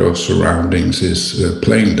very close surroundings is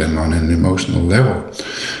playing them on an emotional level.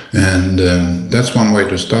 And that's one way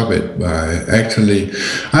to stop it, by actually,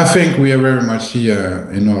 I think we are very much here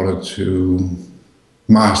in order to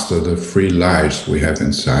master the three lives we have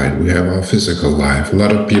inside. We have our physical life. A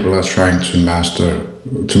lot of people are trying to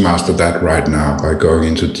master that right now by going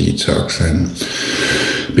into detox and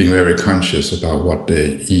being very conscious about what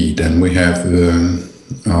they eat. And we have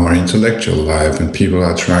our intellectual life, and people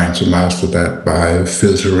are trying to master that by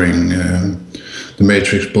filtering the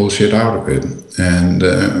matrix bullshit out of it.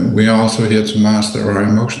 And we are also here to master our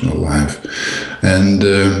emotional life. And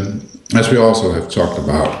as we also have talked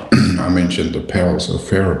about, I mentioned the perils of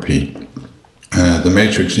therapy. The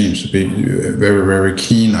Matrix seems to be very, very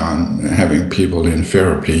keen on having people in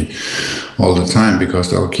therapy all the time because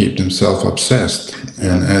they'll keep themselves obsessed.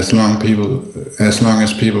 And as long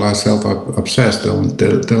as people are self-obsessed,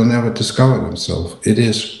 they'll never discover themselves. It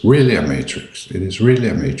is really a matrix. It is really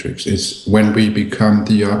a matrix. It's when we become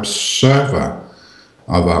the observer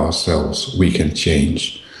of ourselves, we can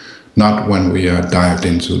change. Not when we are dived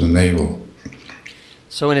into the navel.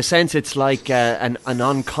 So in a sense, it's like an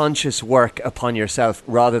unconscious work upon yourself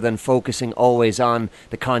rather than focusing always on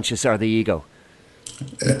the conscious or the ego.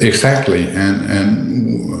 Exactly. And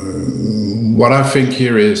what I think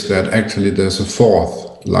here is that actually there's a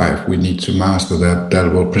fourth life we need to master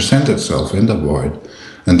that will present itself in the void.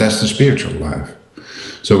 And that's the spiritual life.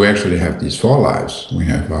 So we actually have these four lives. We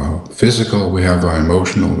have our physical, we have our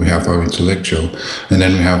emotional, we have our intellectual, and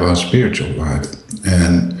then we have our spiritual life.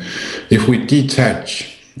 And if we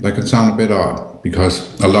detach, that can sound a bit odd,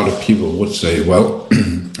 because a lot of people would say, well,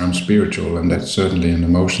 I'm spiritual, and that's certainly an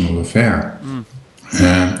emotional affair.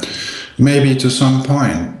 Maybe to some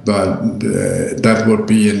point, but that would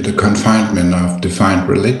be in the confinement of defined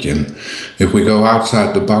religion. If we go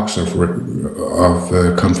outside the box of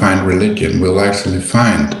confined religion, we'll actually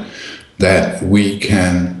find that we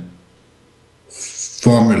can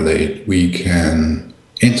formulate, we can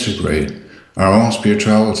integrate our own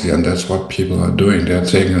spirituality, and that's what people are doing. They're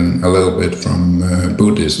taking a little bit from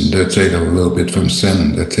Buddhism, they're taking a little bit from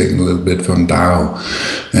Zen, they're taking a little bit from Tao,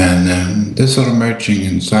 and they're sort of merging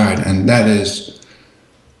inside, and that is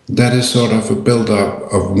sort of a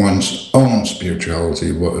build-up of one's own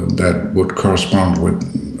spirituality that would correspond with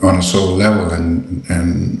on a soul level,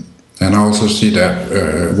 and I also see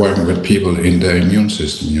that working with people in their immune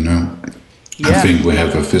system, Yeah. I think we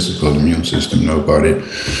have a physical immune system. Nobody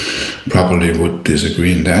probably would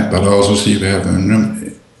disagree in that. But I also see we have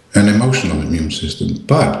an emotional immune system.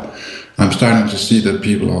 But I'm starting to see that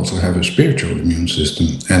people also have a spiritual immune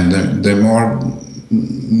system. And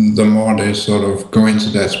the more they sort of go into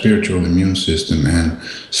that spiritual immune system and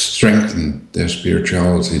strengthen their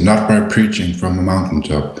spirituality, not by preaching from a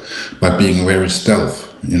mountaintop, but being very stealth,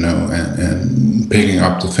 and picking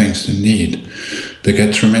up the things they need, they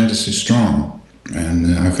get tremendously strong.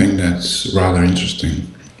 And I think that's rather interesting.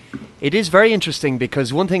 It is very interesting,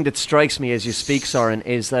 because one thing that strikes me as you speak, Soren,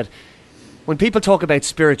 is that when people talk about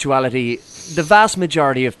spirituality, the vast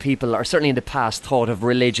majority of people, or certainly in the past, thought of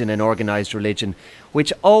religion and organised religion,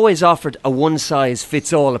 which always offered a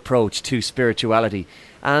one-size-fits-all approach to spirituality.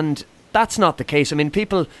 And that's not the case. I mean,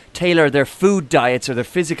 people tailor their food diets or their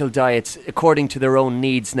physical diets according to their own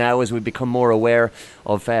needs now, as we become more aware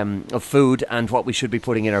of food and what we should be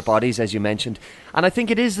putting in our bodies, as you mentioned. And I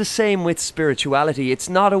think it is the same with spirituality. It's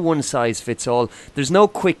not a one-size-fits-all. There's no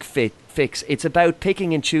quick fix. It's about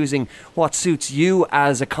picking and choosing what suits you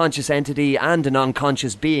as a conscious entity and a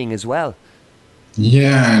non-conscious being as well.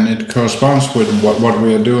 Yeah, and it corresponds with what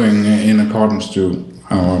we are doing in accordance to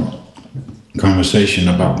our conversation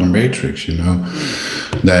about the matrix,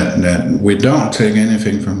 that we don't take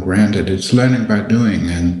anything from granted. It's learning by doing,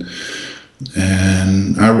 and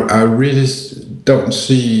I really don't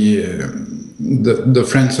see the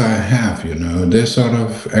friends I have, they sort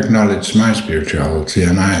of acknowledge my spirituality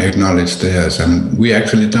and I acknowledge theirs, and we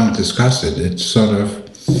actually don't discuss it. It's sort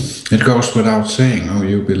of It goes without saying, oh,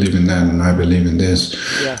 you believe in that and I believe in this.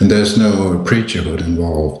 Yeah. And there's no preacherhood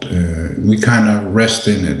involved. We kind of rest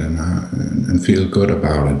in it and feel good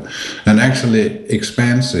about it. And actually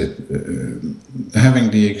expands it,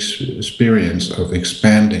 having the experience of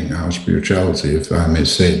expanding our spirituality, if I may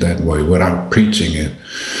say it that way, without preaching it.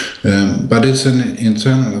 But it's an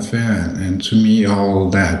internal affair, and to me all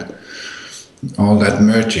that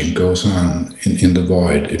merging goes on in the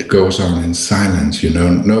void. It goes on in silence.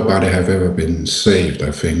 Nobody have ever been saved,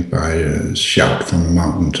 I think, by a shout from a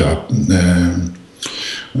mountaintop.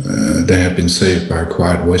 They have been saved by a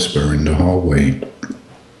quiet whisper in the hallway.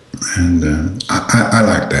 And I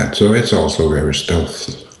like that. So it's also very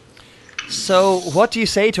stealthy. So what do you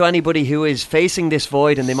say to anybody who is facing this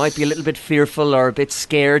void and they might be a little bit fearful or a bit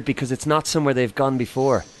scared because it's not somewhere they've gone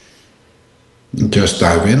before? Just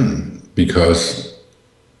dive in. Because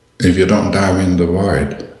if you don't dive in the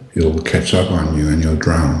void, it'll catch up on you and you'll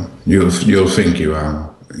drown. You'll think you are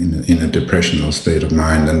in a depressional state of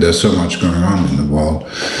mind, and there's so much going on in the world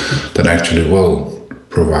that actually will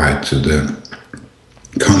provide to the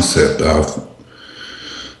concept of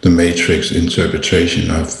the Matrix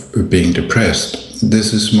interpretation of being depressed.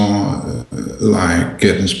 This is more like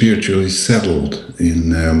getting spiritually settled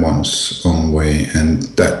in one's own way, and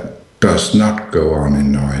that does not go on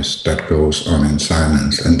in noise, that goes on in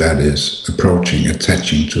silence, and that is approaching,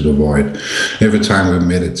 attaching to the void. Every time we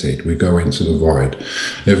meditate, we go into the void.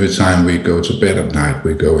 Every time we go to bed at night,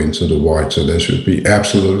 we go into the void. So there should be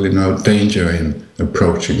absolutely no danger in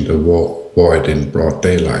approaching the void in broad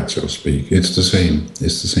daylight, so to speak. It's the same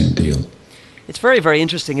deal. It's very, very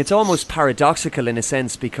interesting. It's almost paradoxical in a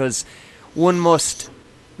sense, because one must,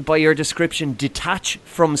 by your description, detach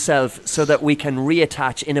from self so that we can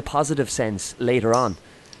reattach in a positive sense later on.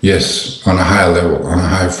 Yes, on a higher level, on a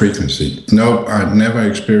higher frequency. No, I've never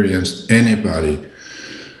experienced anybody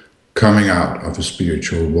coming out of a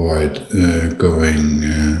spiritual void going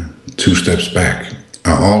 2 steps back.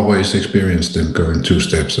 I always experience them going 2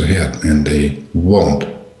 steps ahead, and they won't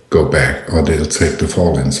go back, or they'll take the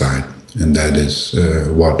fall inside. And that is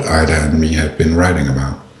what Ida and me have been writing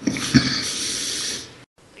about.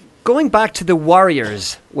 Going back to the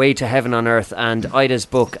Warrior's Way to Heaven on Earth and Ida's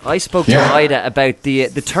book, I spoke to Ida about the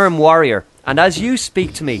term warrior. And as you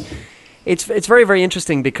speak to me, it's very, very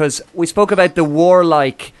interesting, because we spoke about the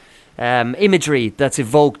warlike imagery that's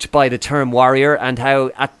evoked by the term warrior, and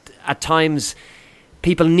how at times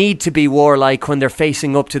people need to be warlike when they're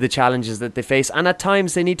facing up to the challenges that they face. And at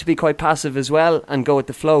times they need to be quite passive as well and go with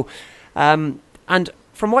the flow. And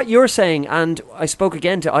from what you're saying, and I spoke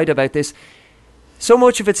again to Ida about this, so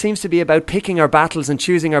much of it seems to be about picking our battles and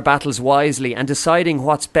choosing our battles wisely and deciding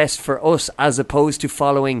what's best for us, as opposed to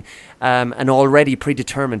following an already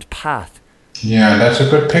predetermined path. Yeah, that's a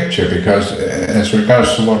good picture, because as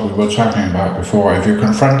regards to what we were talking about before, if you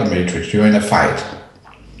confront the Matrix, you're in a fight.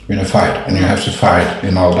 You're in a fight, and you have to fight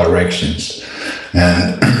in all directions.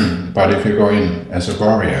 And but if you go in as a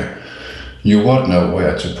warrior, you would know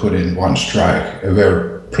where to put in one strike, a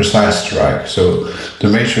very precise strike. So the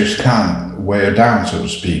Matrix can't wear down, so to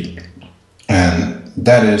speak. And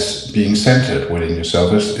that is being centered within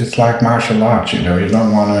yourself. It's like martial arts, you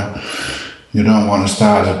don't want to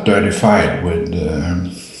start a dirty fight with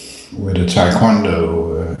a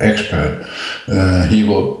taekwondo expert. He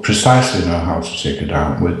will precisely know how to take it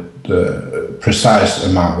down with the precise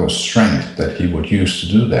amount of strength that he would use to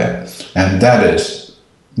do that. And that is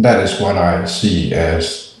what I see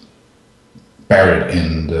as buried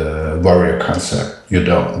in the warrior concept. You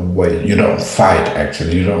don't fight,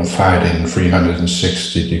 actually. You don't fight in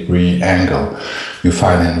 360-degree angle. You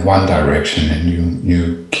fight in one direction, and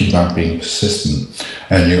you keep on being persistent,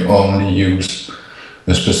 and you only use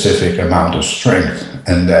a specific amount of strength.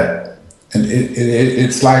 And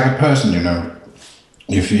it's like a person,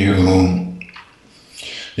 if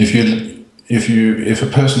a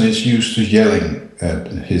person is used to yelling at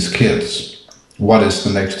his kids, what is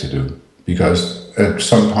the next to do? Because at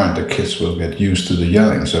some point the kids will get used to the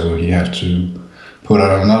yelling, so he has to put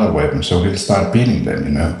out another weapon, so he'll start beating them,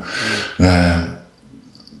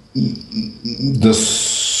 The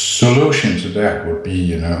solution to that would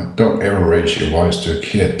be, don't ever raise your voice to a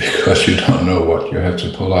kid, because you don't know what you have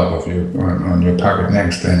to pull up on your pocket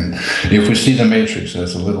next. And if we see the Matrix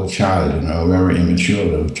as a little child, a very immature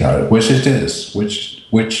little child, which it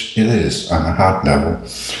is on a heart level,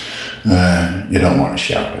 you don't want to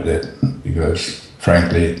shout at it, because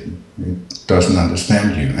frankly it doesn't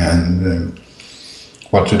understand you. And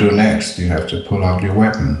what to do next? You have to pull out your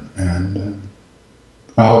weapon. And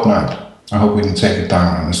I hope not. I hope we can take it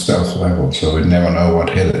down on a stealth level, so we never know what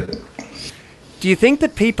hit it. Do you think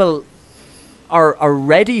that people are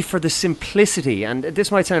ready for the simplicity, and this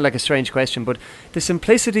might sound like a strange question, but the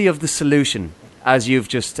simplicity of the solution, as you've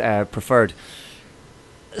just preferred.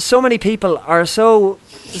 So many people are so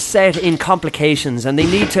set in complications, and they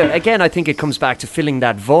need to, again, I think it comes back to filling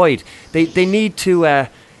that void. They need to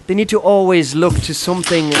always look to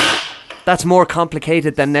something that's more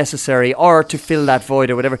complicated than necessary, or to fill that void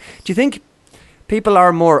or whatever. Do you think people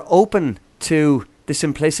are more open to the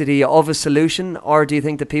simplicity of a solution, or do you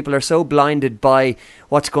think that people are so blinded by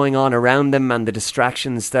what's going on around them and the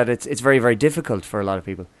distractions that it's very, very difficult for a lot of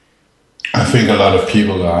people? I think a lot of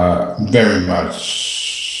people are very much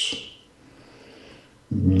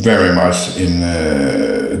in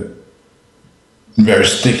a very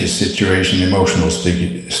sticky situation, emotional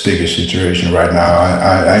sticky situation right now.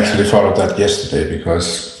 I actually followed that yesterday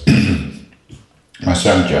because my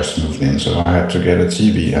son just moved in, so I had to get a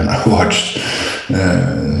TV, and I watched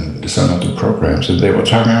some of the programs, and they were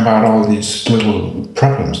talking about all these little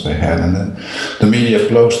problems they had, and then the media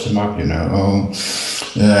blows them up,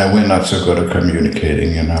 we're not so good at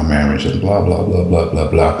communicating in our marriage, and blah, blah, blah, blah, blah,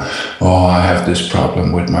 blah. Oh, I have this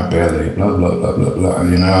problem with my belly, blah, blah, blah, blah, blah,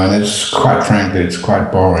 and it's quite frankly, it's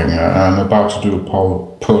quite boring. I'm about to do a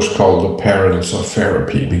post called The Perils of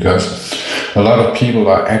Therapy, because a lot of people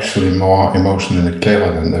are actually more emotionally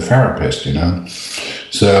clever than the therapist,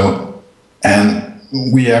 So, and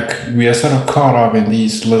we are sort of caught up in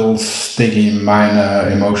these little sticky minor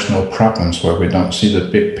emotional problems where we don't see the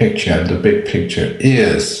big picture, and the big picture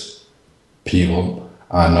is people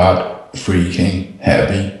are not freaking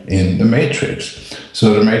happy in the Matrix.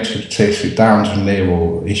 So the Matrix takes you down to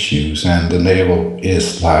navel issues, and the navel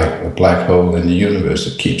is like a black hole in the universe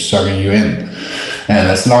that keeps sucking you in. And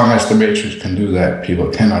as long as the Matrix can do that, people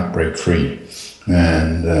cannot break free.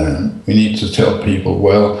 And we need to tell people,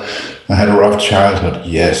 well, I had a rough childhood.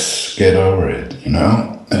 Yes, get over it,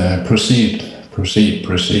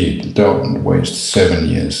 Proceed. Don't waste 7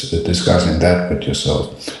 years discussing that with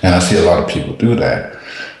yourself. And I see a lot of people do that.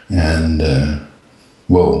 And,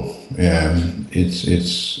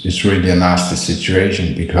 it's really a nasty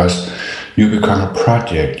situation, because you become a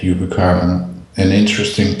project, you become an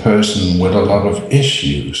interesting person with a lot of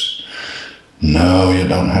issues. No, you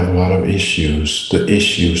don't have a lot of issues. The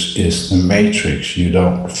issues is the Matrix. You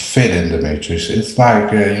don't fit in the Matrix. It's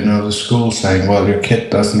like, the school saying, well, your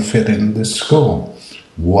kid doesn't fit in this school.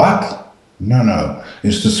 What? No.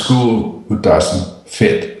 It's the school who doesn't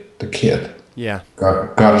fit the kid. Yeah.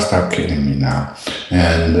 Gotta stop kidding me now.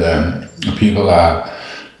 And people are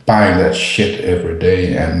buying that shit every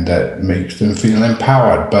day, and that makes them feel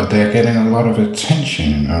empowered, but they're getting a lot of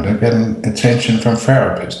attention, they're getting attention from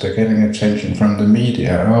therapists, they're getting attention from the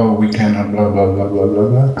media. Oh, we cannot blah, blah, blah, blah, blah,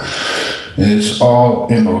 blah. It's all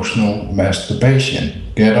emotional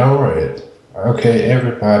masturbation. Get over it. Okay,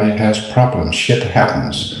 everybody has problems, shit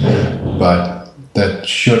happens, but that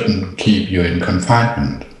shouldn't keep you in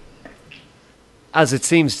confinement. As it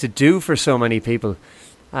seems to do for so many people.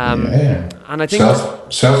 And I think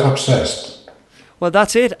self-obsessed. Well,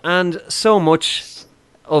 that's it, and so much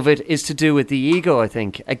of it is to do with the ego, I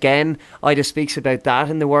think. Again, Ida speaks about that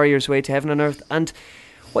in The Warrior's Way to Heaven on Earth, and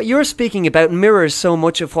what you're speaking about mirrors so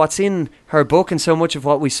much of what's in her book and so much of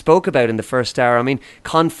what we spoke about in the first hour. I mean,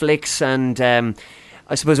 conflicts and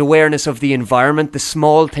I suppose awareness of the environment, the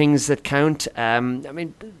small things that count. I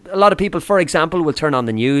mean, a lot of people, for example, will turn on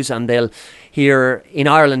the news and they'll hear in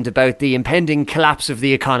Ireland about the impending collapse of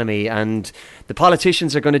the economy, and the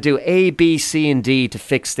politicians are going to do A, B, C and D to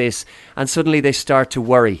fix this, and suddenly they start to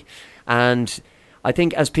worry. And I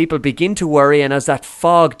think as people begin to worry, and as that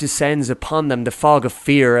fog descends upon them, the fog of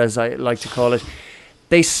fear, as I like to call it,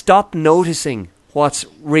 they stop noticing what's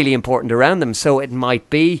really important around them. So it might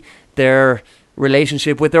be their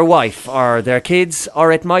relationship with their wife or their kids,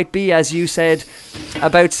 or it might be, as you said,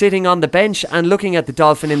 about sitting on the bench and looking at the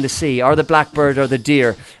dolphin in the sea, or the blackbird or the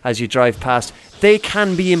deer as you drive past. They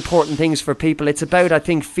can be important things for people. It's about, I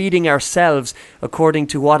think, feeding ourselves according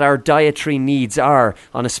to what our dietary needs are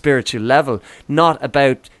on a spiritual level, not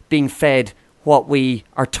about being fed what we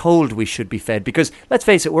are told we should be fed. Because let's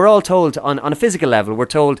face it, we're all told on a physical level, we're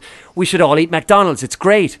told we should all eat McDonald's. It's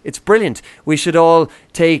great. It's brilliant. We should all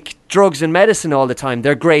take drugs and medicine all the time.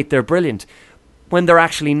 They're great. They're brilliant. When they're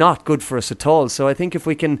actually not good for us at all. So I think if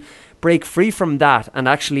we can break free from that and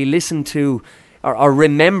actually listen to or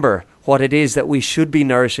remember what it is that we should be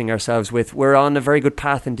nourishing ourselves with, we're on a very good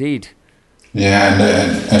path indeed. Yeah, and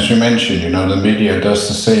as you mentioned, the media does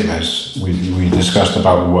the same as we discussed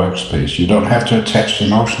about the workspace. You don't have to attach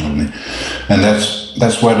emotionally, and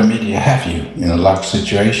that's where the media have you in a locked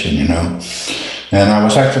situation, And I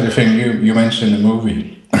was actually thinking, you mentioned the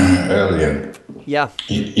movie earlier, Yeah.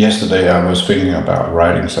 Yesterday I was thinking about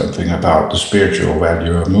writing something about the spiritual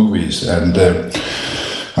value of movies, and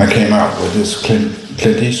I came out with this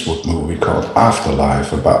Clint Eastwood movie called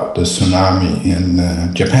Afterlife about the tsunami in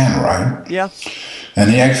Japan, right? Yeah. And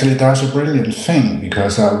he actually does a brilliant thing,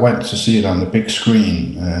 because I went to see it on the big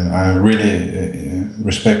screen. I really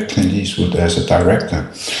respect Clint Eastwood as a director.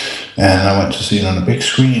 And I went to see it on the big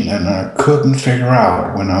screen, and I couldn't figure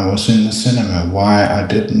out when I was in the cinema why I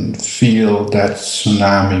didn't feel that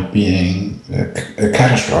tsunami being a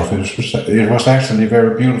catastrophe. It was actually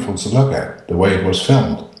very beautiful to look at, the way it was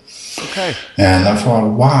filmed. Okay. And I thought,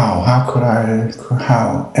 wow, however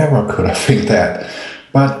could I think that?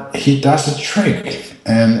 But he does a trick,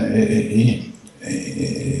 and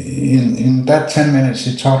in that 10 minutes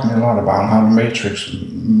he taught me a lot about how the Matrix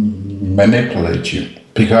manipulates you.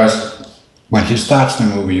 Because when he starts the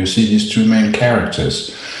movie, you see these two main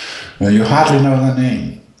characters. You hardly know their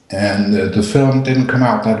name. And the film didn't come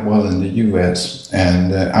out that well in the US.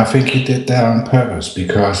 And I think he did that on purpose,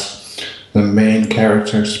 because the main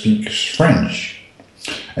character speaks French.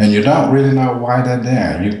 And you don't really know why they're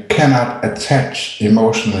there. You cannot attach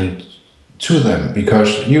emotionally to them,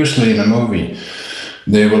 because usually in a movie,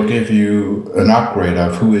 they will give you an upgrade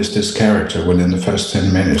of who is this character within the first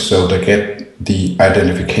 10 minutes, so they get the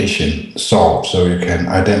identification solved, so you can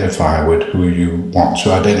identify with who you want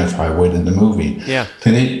to identify with in the movie. Yeah.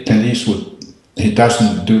 Clint Eastwood, he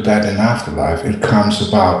doesn't do that in Afterlife. It comes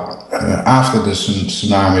about after the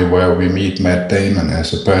tsunami, where we meet Matt Damon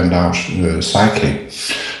as a burned out psychic,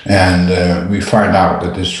 and we find out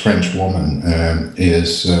that this French woman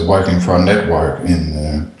is working for a network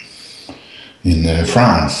in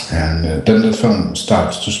France, and then the film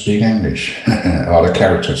starts to speak English, or the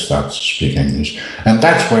characters start to speak English, and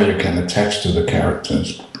that's where you can attach to the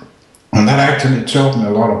characters. And that actually told me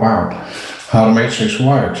a lot about how the Matrix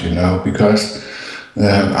works, because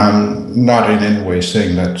I'm not in any way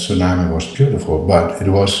saying that tsunami was beautiful, but it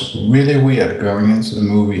was really weird going into the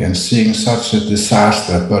movie and seeing such a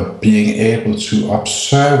disaster, but being able to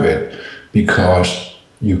observe it, because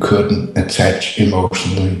you couldn't attach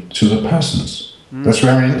emotionally to the persons. That's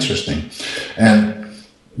very interesting. And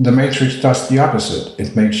the Matrix does the opposite.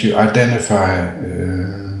 It makes you identify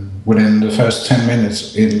within the first 10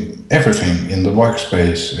 minutes in everything, in the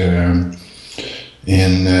workspace,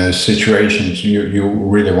 in situations you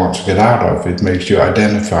really want to get out of. It makes you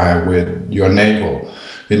identify with your neighbor.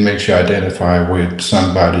 It makes you identify with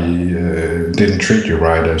somebody didn't treat you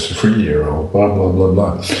right as a 3-year-old, blah, blah, blah,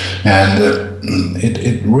 blah. And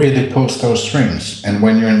it really pulls those strings. And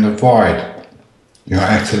when you're in the void, you're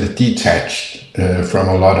actually detached from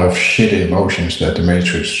a lot of shitty emotions that the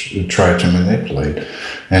Matrix tried to manipulate.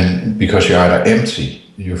 And because you're either empty,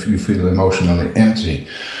 you feel emotionally empty,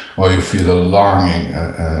 or you feel a longing,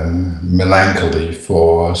 melancholy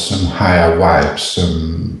for some higher vibes,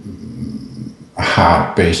 some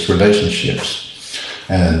heart-based relationships.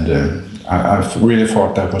 And I've really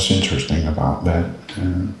thought that was interesting about that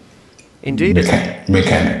Indeed,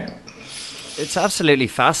 mechanic. It's absolutely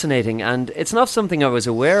fascinating, and it's not something I was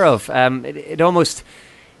aware of. It almost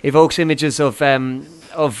evokes images of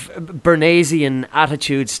Bernaysian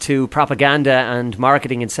attitudes to propaganda and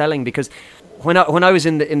marketing and selling, because when I was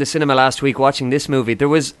in the cinema last week watching this movie, there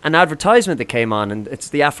was an advertisement that came on, and it's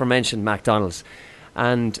the aforementioned McDonald's.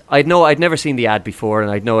 And I'd never seen the ad before, and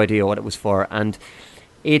I'd no idea what it was for. And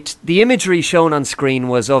the imagery shown on screen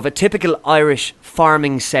was of a typical Irish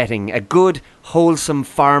farming setting, a good, wholesome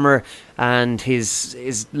farmer, and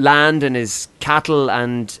his land and his cattle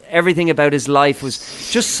and everything about his life was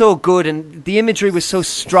just so good, and the imagery was so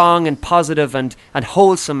strong and positive and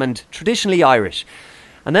wholesome and traditionally Irish.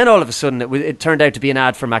 And then all of a sudden it turned out to be an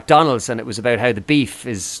ad for McDonald's, and it was about how the beef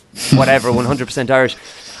is whatever 100% Irish.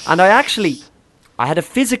 And I had a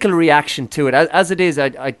physical reaction to it. As it is,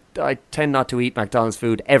 I tend not to eat McDonald's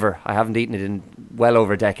food ever. I haven't eaten it in well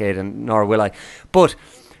over a decade, and nor will I. But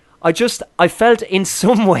I felt in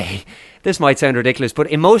some way, this might sound ridiculous,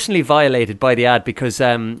 but emotionally violated by the ad, because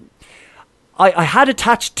I had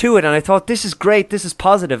attached to it, and I thought, this is great, this is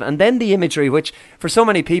positive. And then the imagery, which for so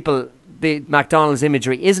many people, the McDonald's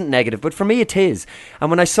imagery isn't negative, but for me it is.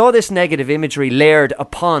 And when I saw this negative imagery layered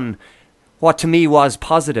upon what to me was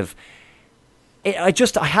positive, I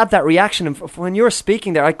had that reaction. And when you were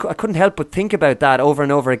speaking there, I couldn't help but think about that over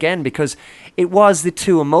and over again, because it was the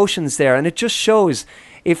two emotions there. And it just shows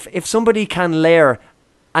if somebody can layer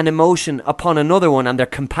an emotion upon another one and they're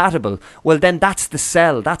compatible, well, then that's the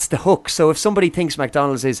sell, that's the hook. So if somebody thinks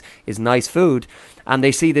McDonald's is nice food, and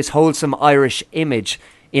they see this wholesome Irish image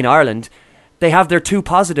in Ireland, they have their two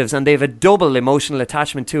positives and they have a double emotional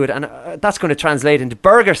attachment to it, and that's going to translate into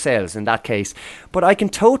burger sales in that case. But I can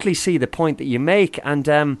totally see the point that you make, and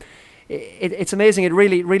it's amazing. It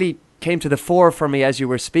really came to the fore for me as you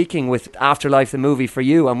were speaking with Afterlife the movie for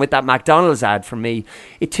you, and with that McDonald's ad for me.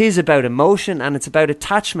 It is about emotion and it's about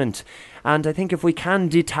attachment, and I think if we can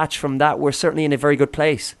detach from that, we're certainly in a very good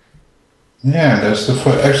place. Yeah, that's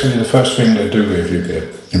actually the first thing they do if you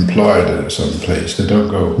get employed at some place. They don't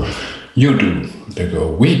go, you do, they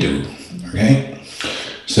go, we do, okay?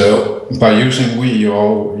 So by using we,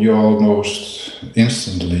 you're almost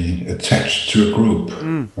instantly attached to a group,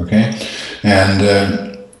 okay?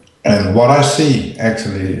 And what I see,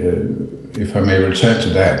 actually, if I may return to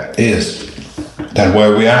that, is that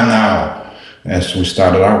where we are now, as we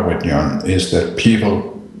started out with, Jon, is that people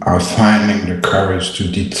are finding the courage to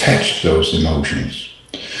detach those emotions.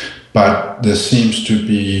 But there seems to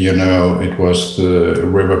be, it was the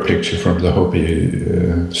river picture from the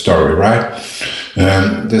Hopi story, right?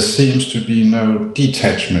 There seems to be no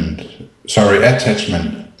attachment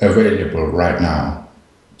available right now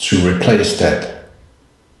to replace that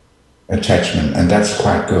attachment, and that's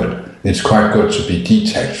quite good. It's quite good to be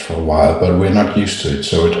detached for a while, but we're not used to it,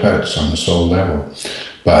 so it hurts on the soul level.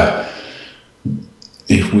 But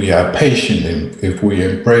if we are patient, if we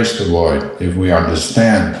embrace the void, if we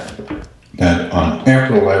understand that on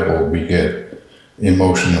every level we get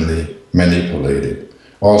emotionally manipulated,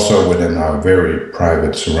 also within our very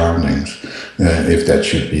private surroundings, if that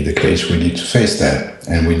should be the case, we need to face that,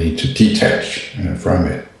 and we need to detach from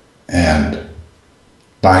it. And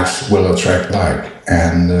likes will attract like,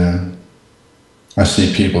 and I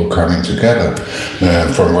see people coming together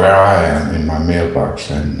from where I am in my mailbox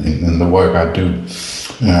and in the work I do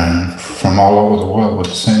from all over the world with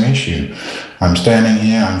the same issue. I'm standing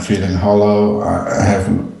here, I'm feeling hollow, I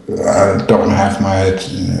don't have my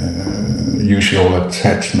usual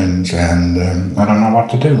attachments, and I don't know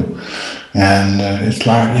what to do. And it's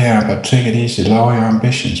like, yeah, but take it easy, lower your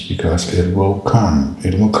ambitions, because it will come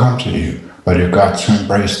to you. But you've got to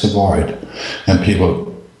embrace the void. And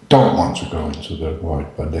people don't want to go into the void,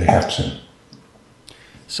 but they have to.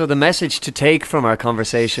 So the message to take from our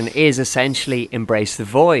conversation is essentially embrace the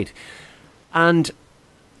void. And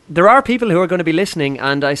there are people who are going to be listening,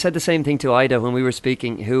 and I said the same thing to Ida when we were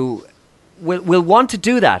speaking, who will want to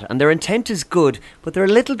do that, and their intent is good, but they're a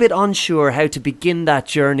little bit unsure how to begin that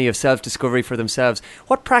journey of self-discovery for themselves.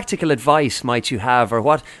 What practical advice might you have, or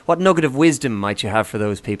what nugget of wisdom might you have for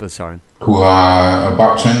those people, Soren? Who are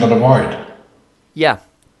about to enter the void? Yeah.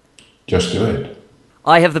 Just do it.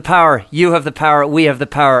 I have the power, you have the power, we have the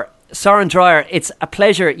power. Soren Dreyer, it's a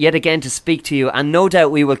pleasure yet again to speak to you, and no doubt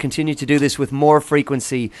we will continue to do this with more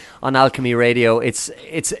frequency on Alchemy Radio. It's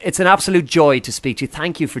an absolute joy to speak to you.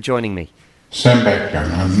 Thank you for joining me. Send back,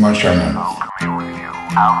 Jon. I'm much honored.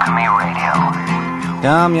 Alchemy Radio.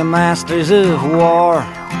 Come, you masters of war,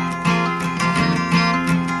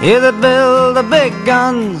 you that build the big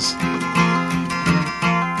guns,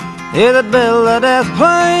 you that build the death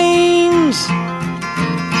planes,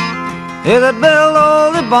 you that build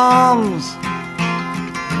all the bombs,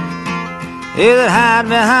 you that hide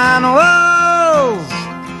behind walls,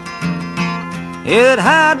 you that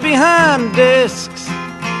hide behind discs.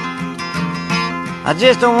 I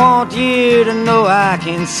just don't want you to know I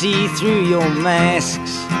can see through your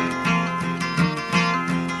masks.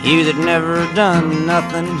 You that never done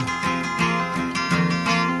nothing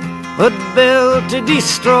but build to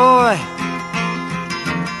destroy.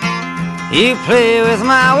 You play with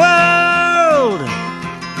my world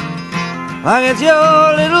like it's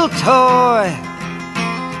your little toy.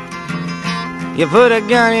 You put a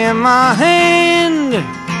gun in my hand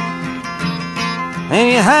and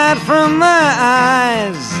you hide from my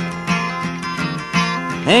eyes,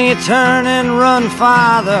 and you turn and run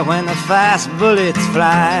farther when the fast bullets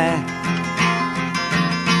fly.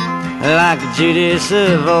 Like Judas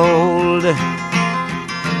of old,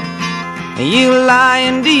 you lie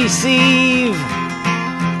and deceive.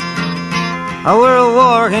 A world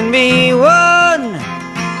war can be won.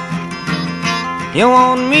 You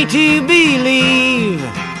want me to believe,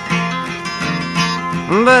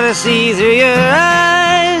 but I see through your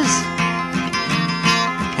eyes,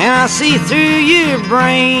 and I see through your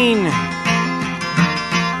brain,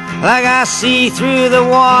 like I see through the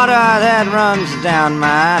water that runs down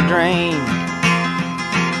my drain.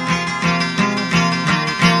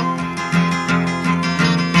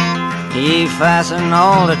 You fasten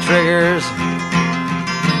all the triggers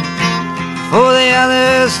for the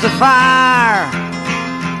others to fire,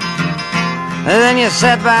 and then you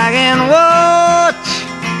sit back and watch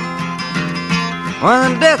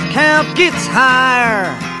when the death count gets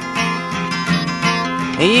higher.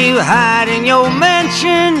 You hide in your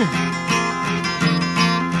mansion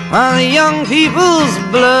while the young people's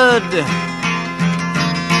blood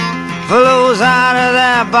flows out of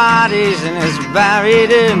their bodies and is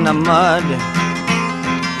buried in the mud.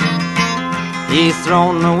 You've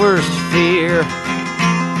thrown the worst fear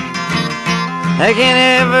that can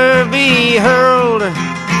ever be hurled,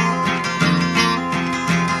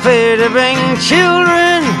 fear to bring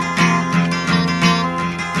children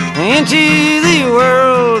into the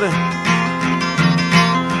world,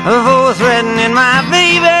 for threatening my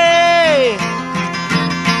baby,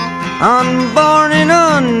 unborn and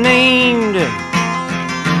unnamed.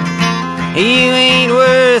 You ain't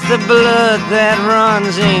worth the blood that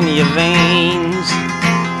runs in your veins.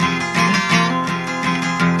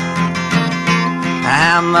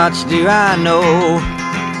 How much do I know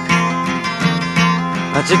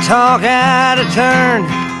to talk out of turn?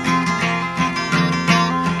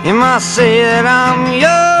 You might say that I'm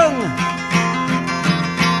young,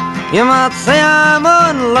 you might say I'm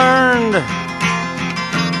unlearned,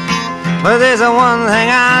 but there's one thing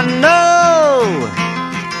I know: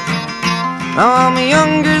 I'm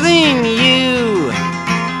younger than you.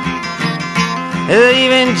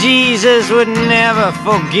 Even Jesus would never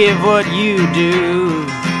forgive what you do.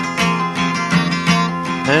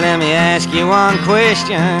 Let me ask you one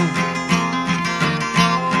question: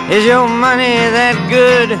 is your money that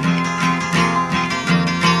good?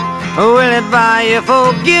 Will it buy you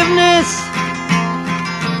forgiveness?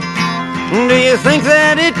 Do you think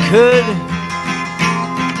that it could?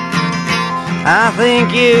 I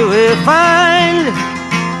think you will find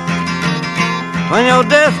when your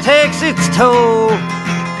death takes its toll,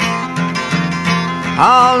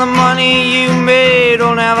 all the money you made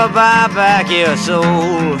will never buy back your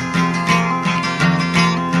soul.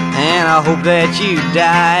 And I hope that you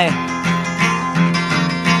die,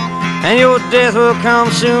 and your death will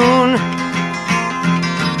come soon.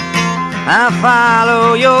 I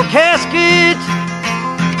follow your casket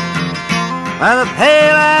by the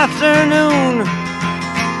pale afternoon,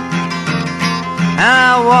 and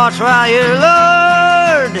I watch while you're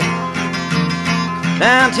lowered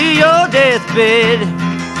down to your deathbed,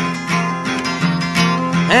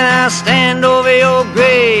 and I stand over your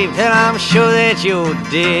grave till I'm sure that you're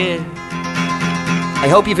dead. I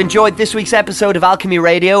hope you've enjoyed this week's episode of Alchemy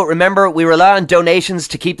Radio. Remember, we rely on donations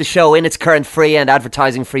to keep the show in its current free and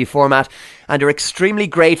advertising free format, and are extremely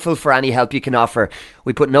grateful for any help you can offer.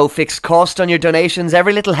 We put no fixed cost on your donations.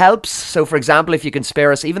 Every little helps. So, for example, if you can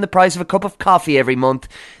spare us even the price of a cup of coffee every month,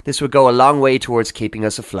 this would go a long way towards keeping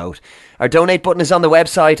us afloat. Our donate button is on the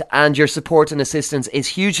website, and your support and assistance is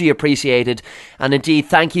hugely appreciated. And indeed,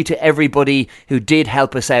 thank you to everybody who did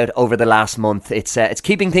help us out over the last month. It's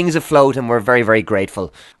keeping things afloat, and we're very, very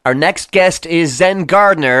grateful. Our next guest is Zen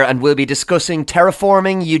Gardner, and we'll be discussing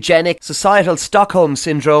terraforming, eugenics, societal Stockholm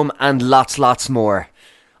syndrome, and lots more.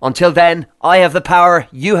 Until then, I have the power,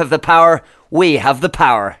 you have the power, we have the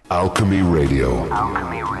power. Alchemy Radio.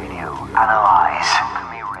 Alchemy Radio. Analyze.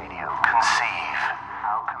 Alchemy Radio. Conceive.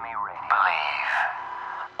 Alchemy Radio.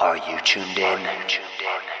 Believe. Are you tuned in?